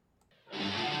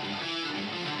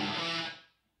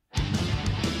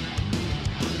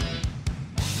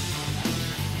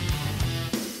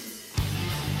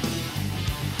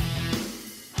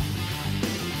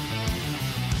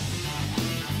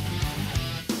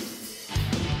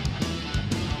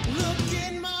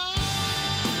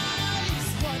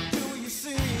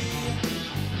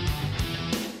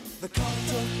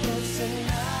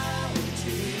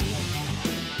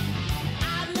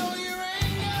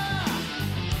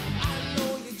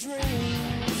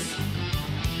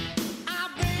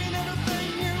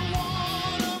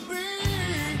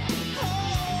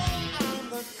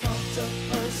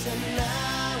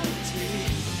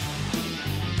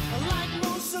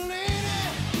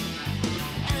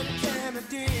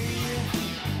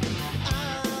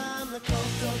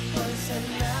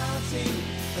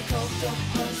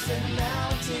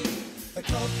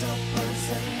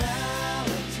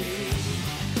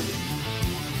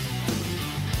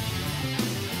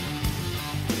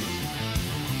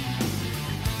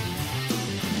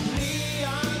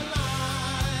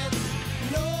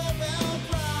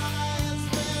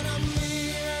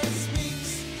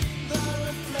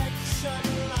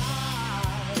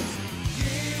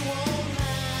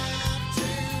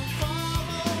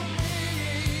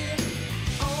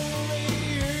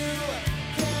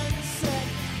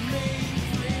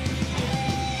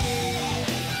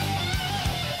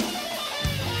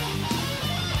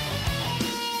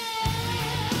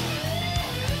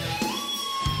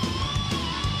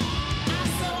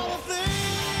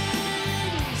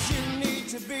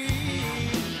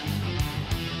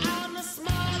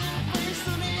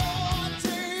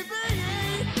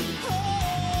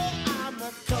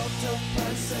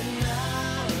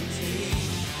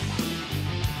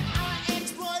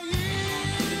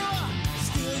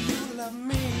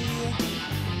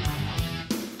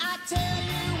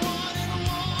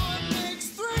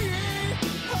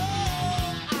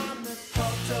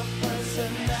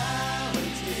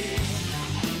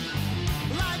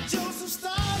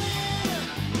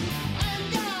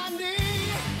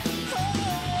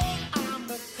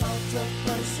 cult of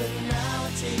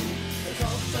personality, the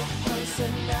cult of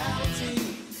personality,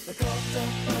 the cult of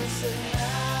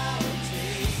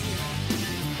personality.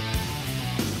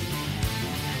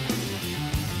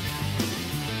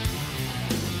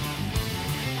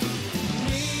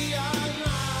 Neon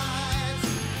lights,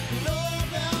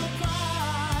 Nobel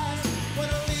Prize. When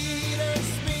a leader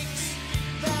speaks,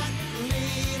 that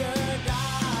leader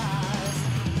dies.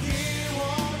 You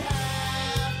won't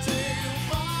have to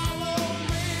follow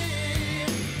me.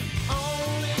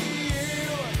 Only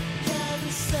you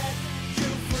can set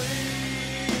you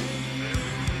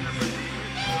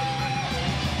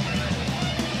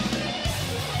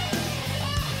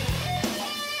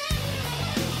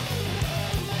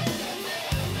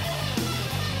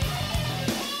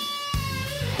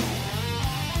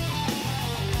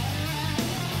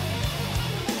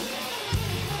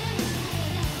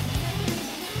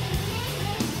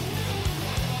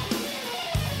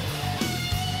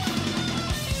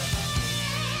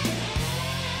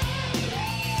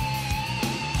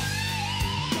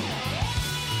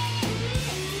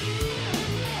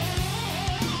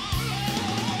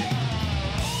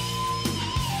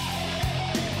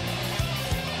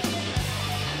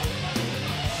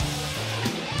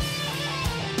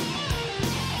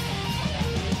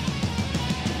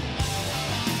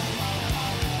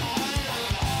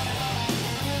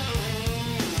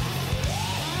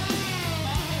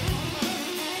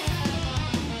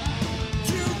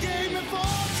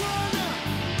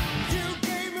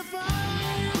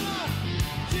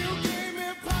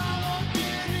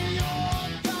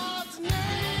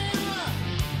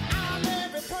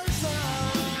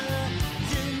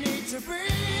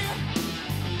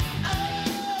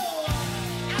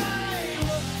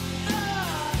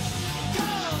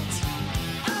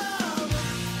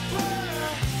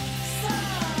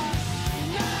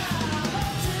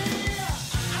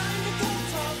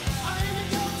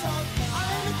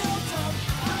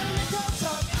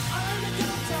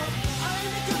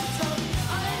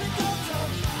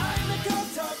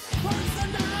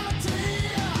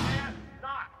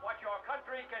Not what your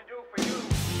country can do for you.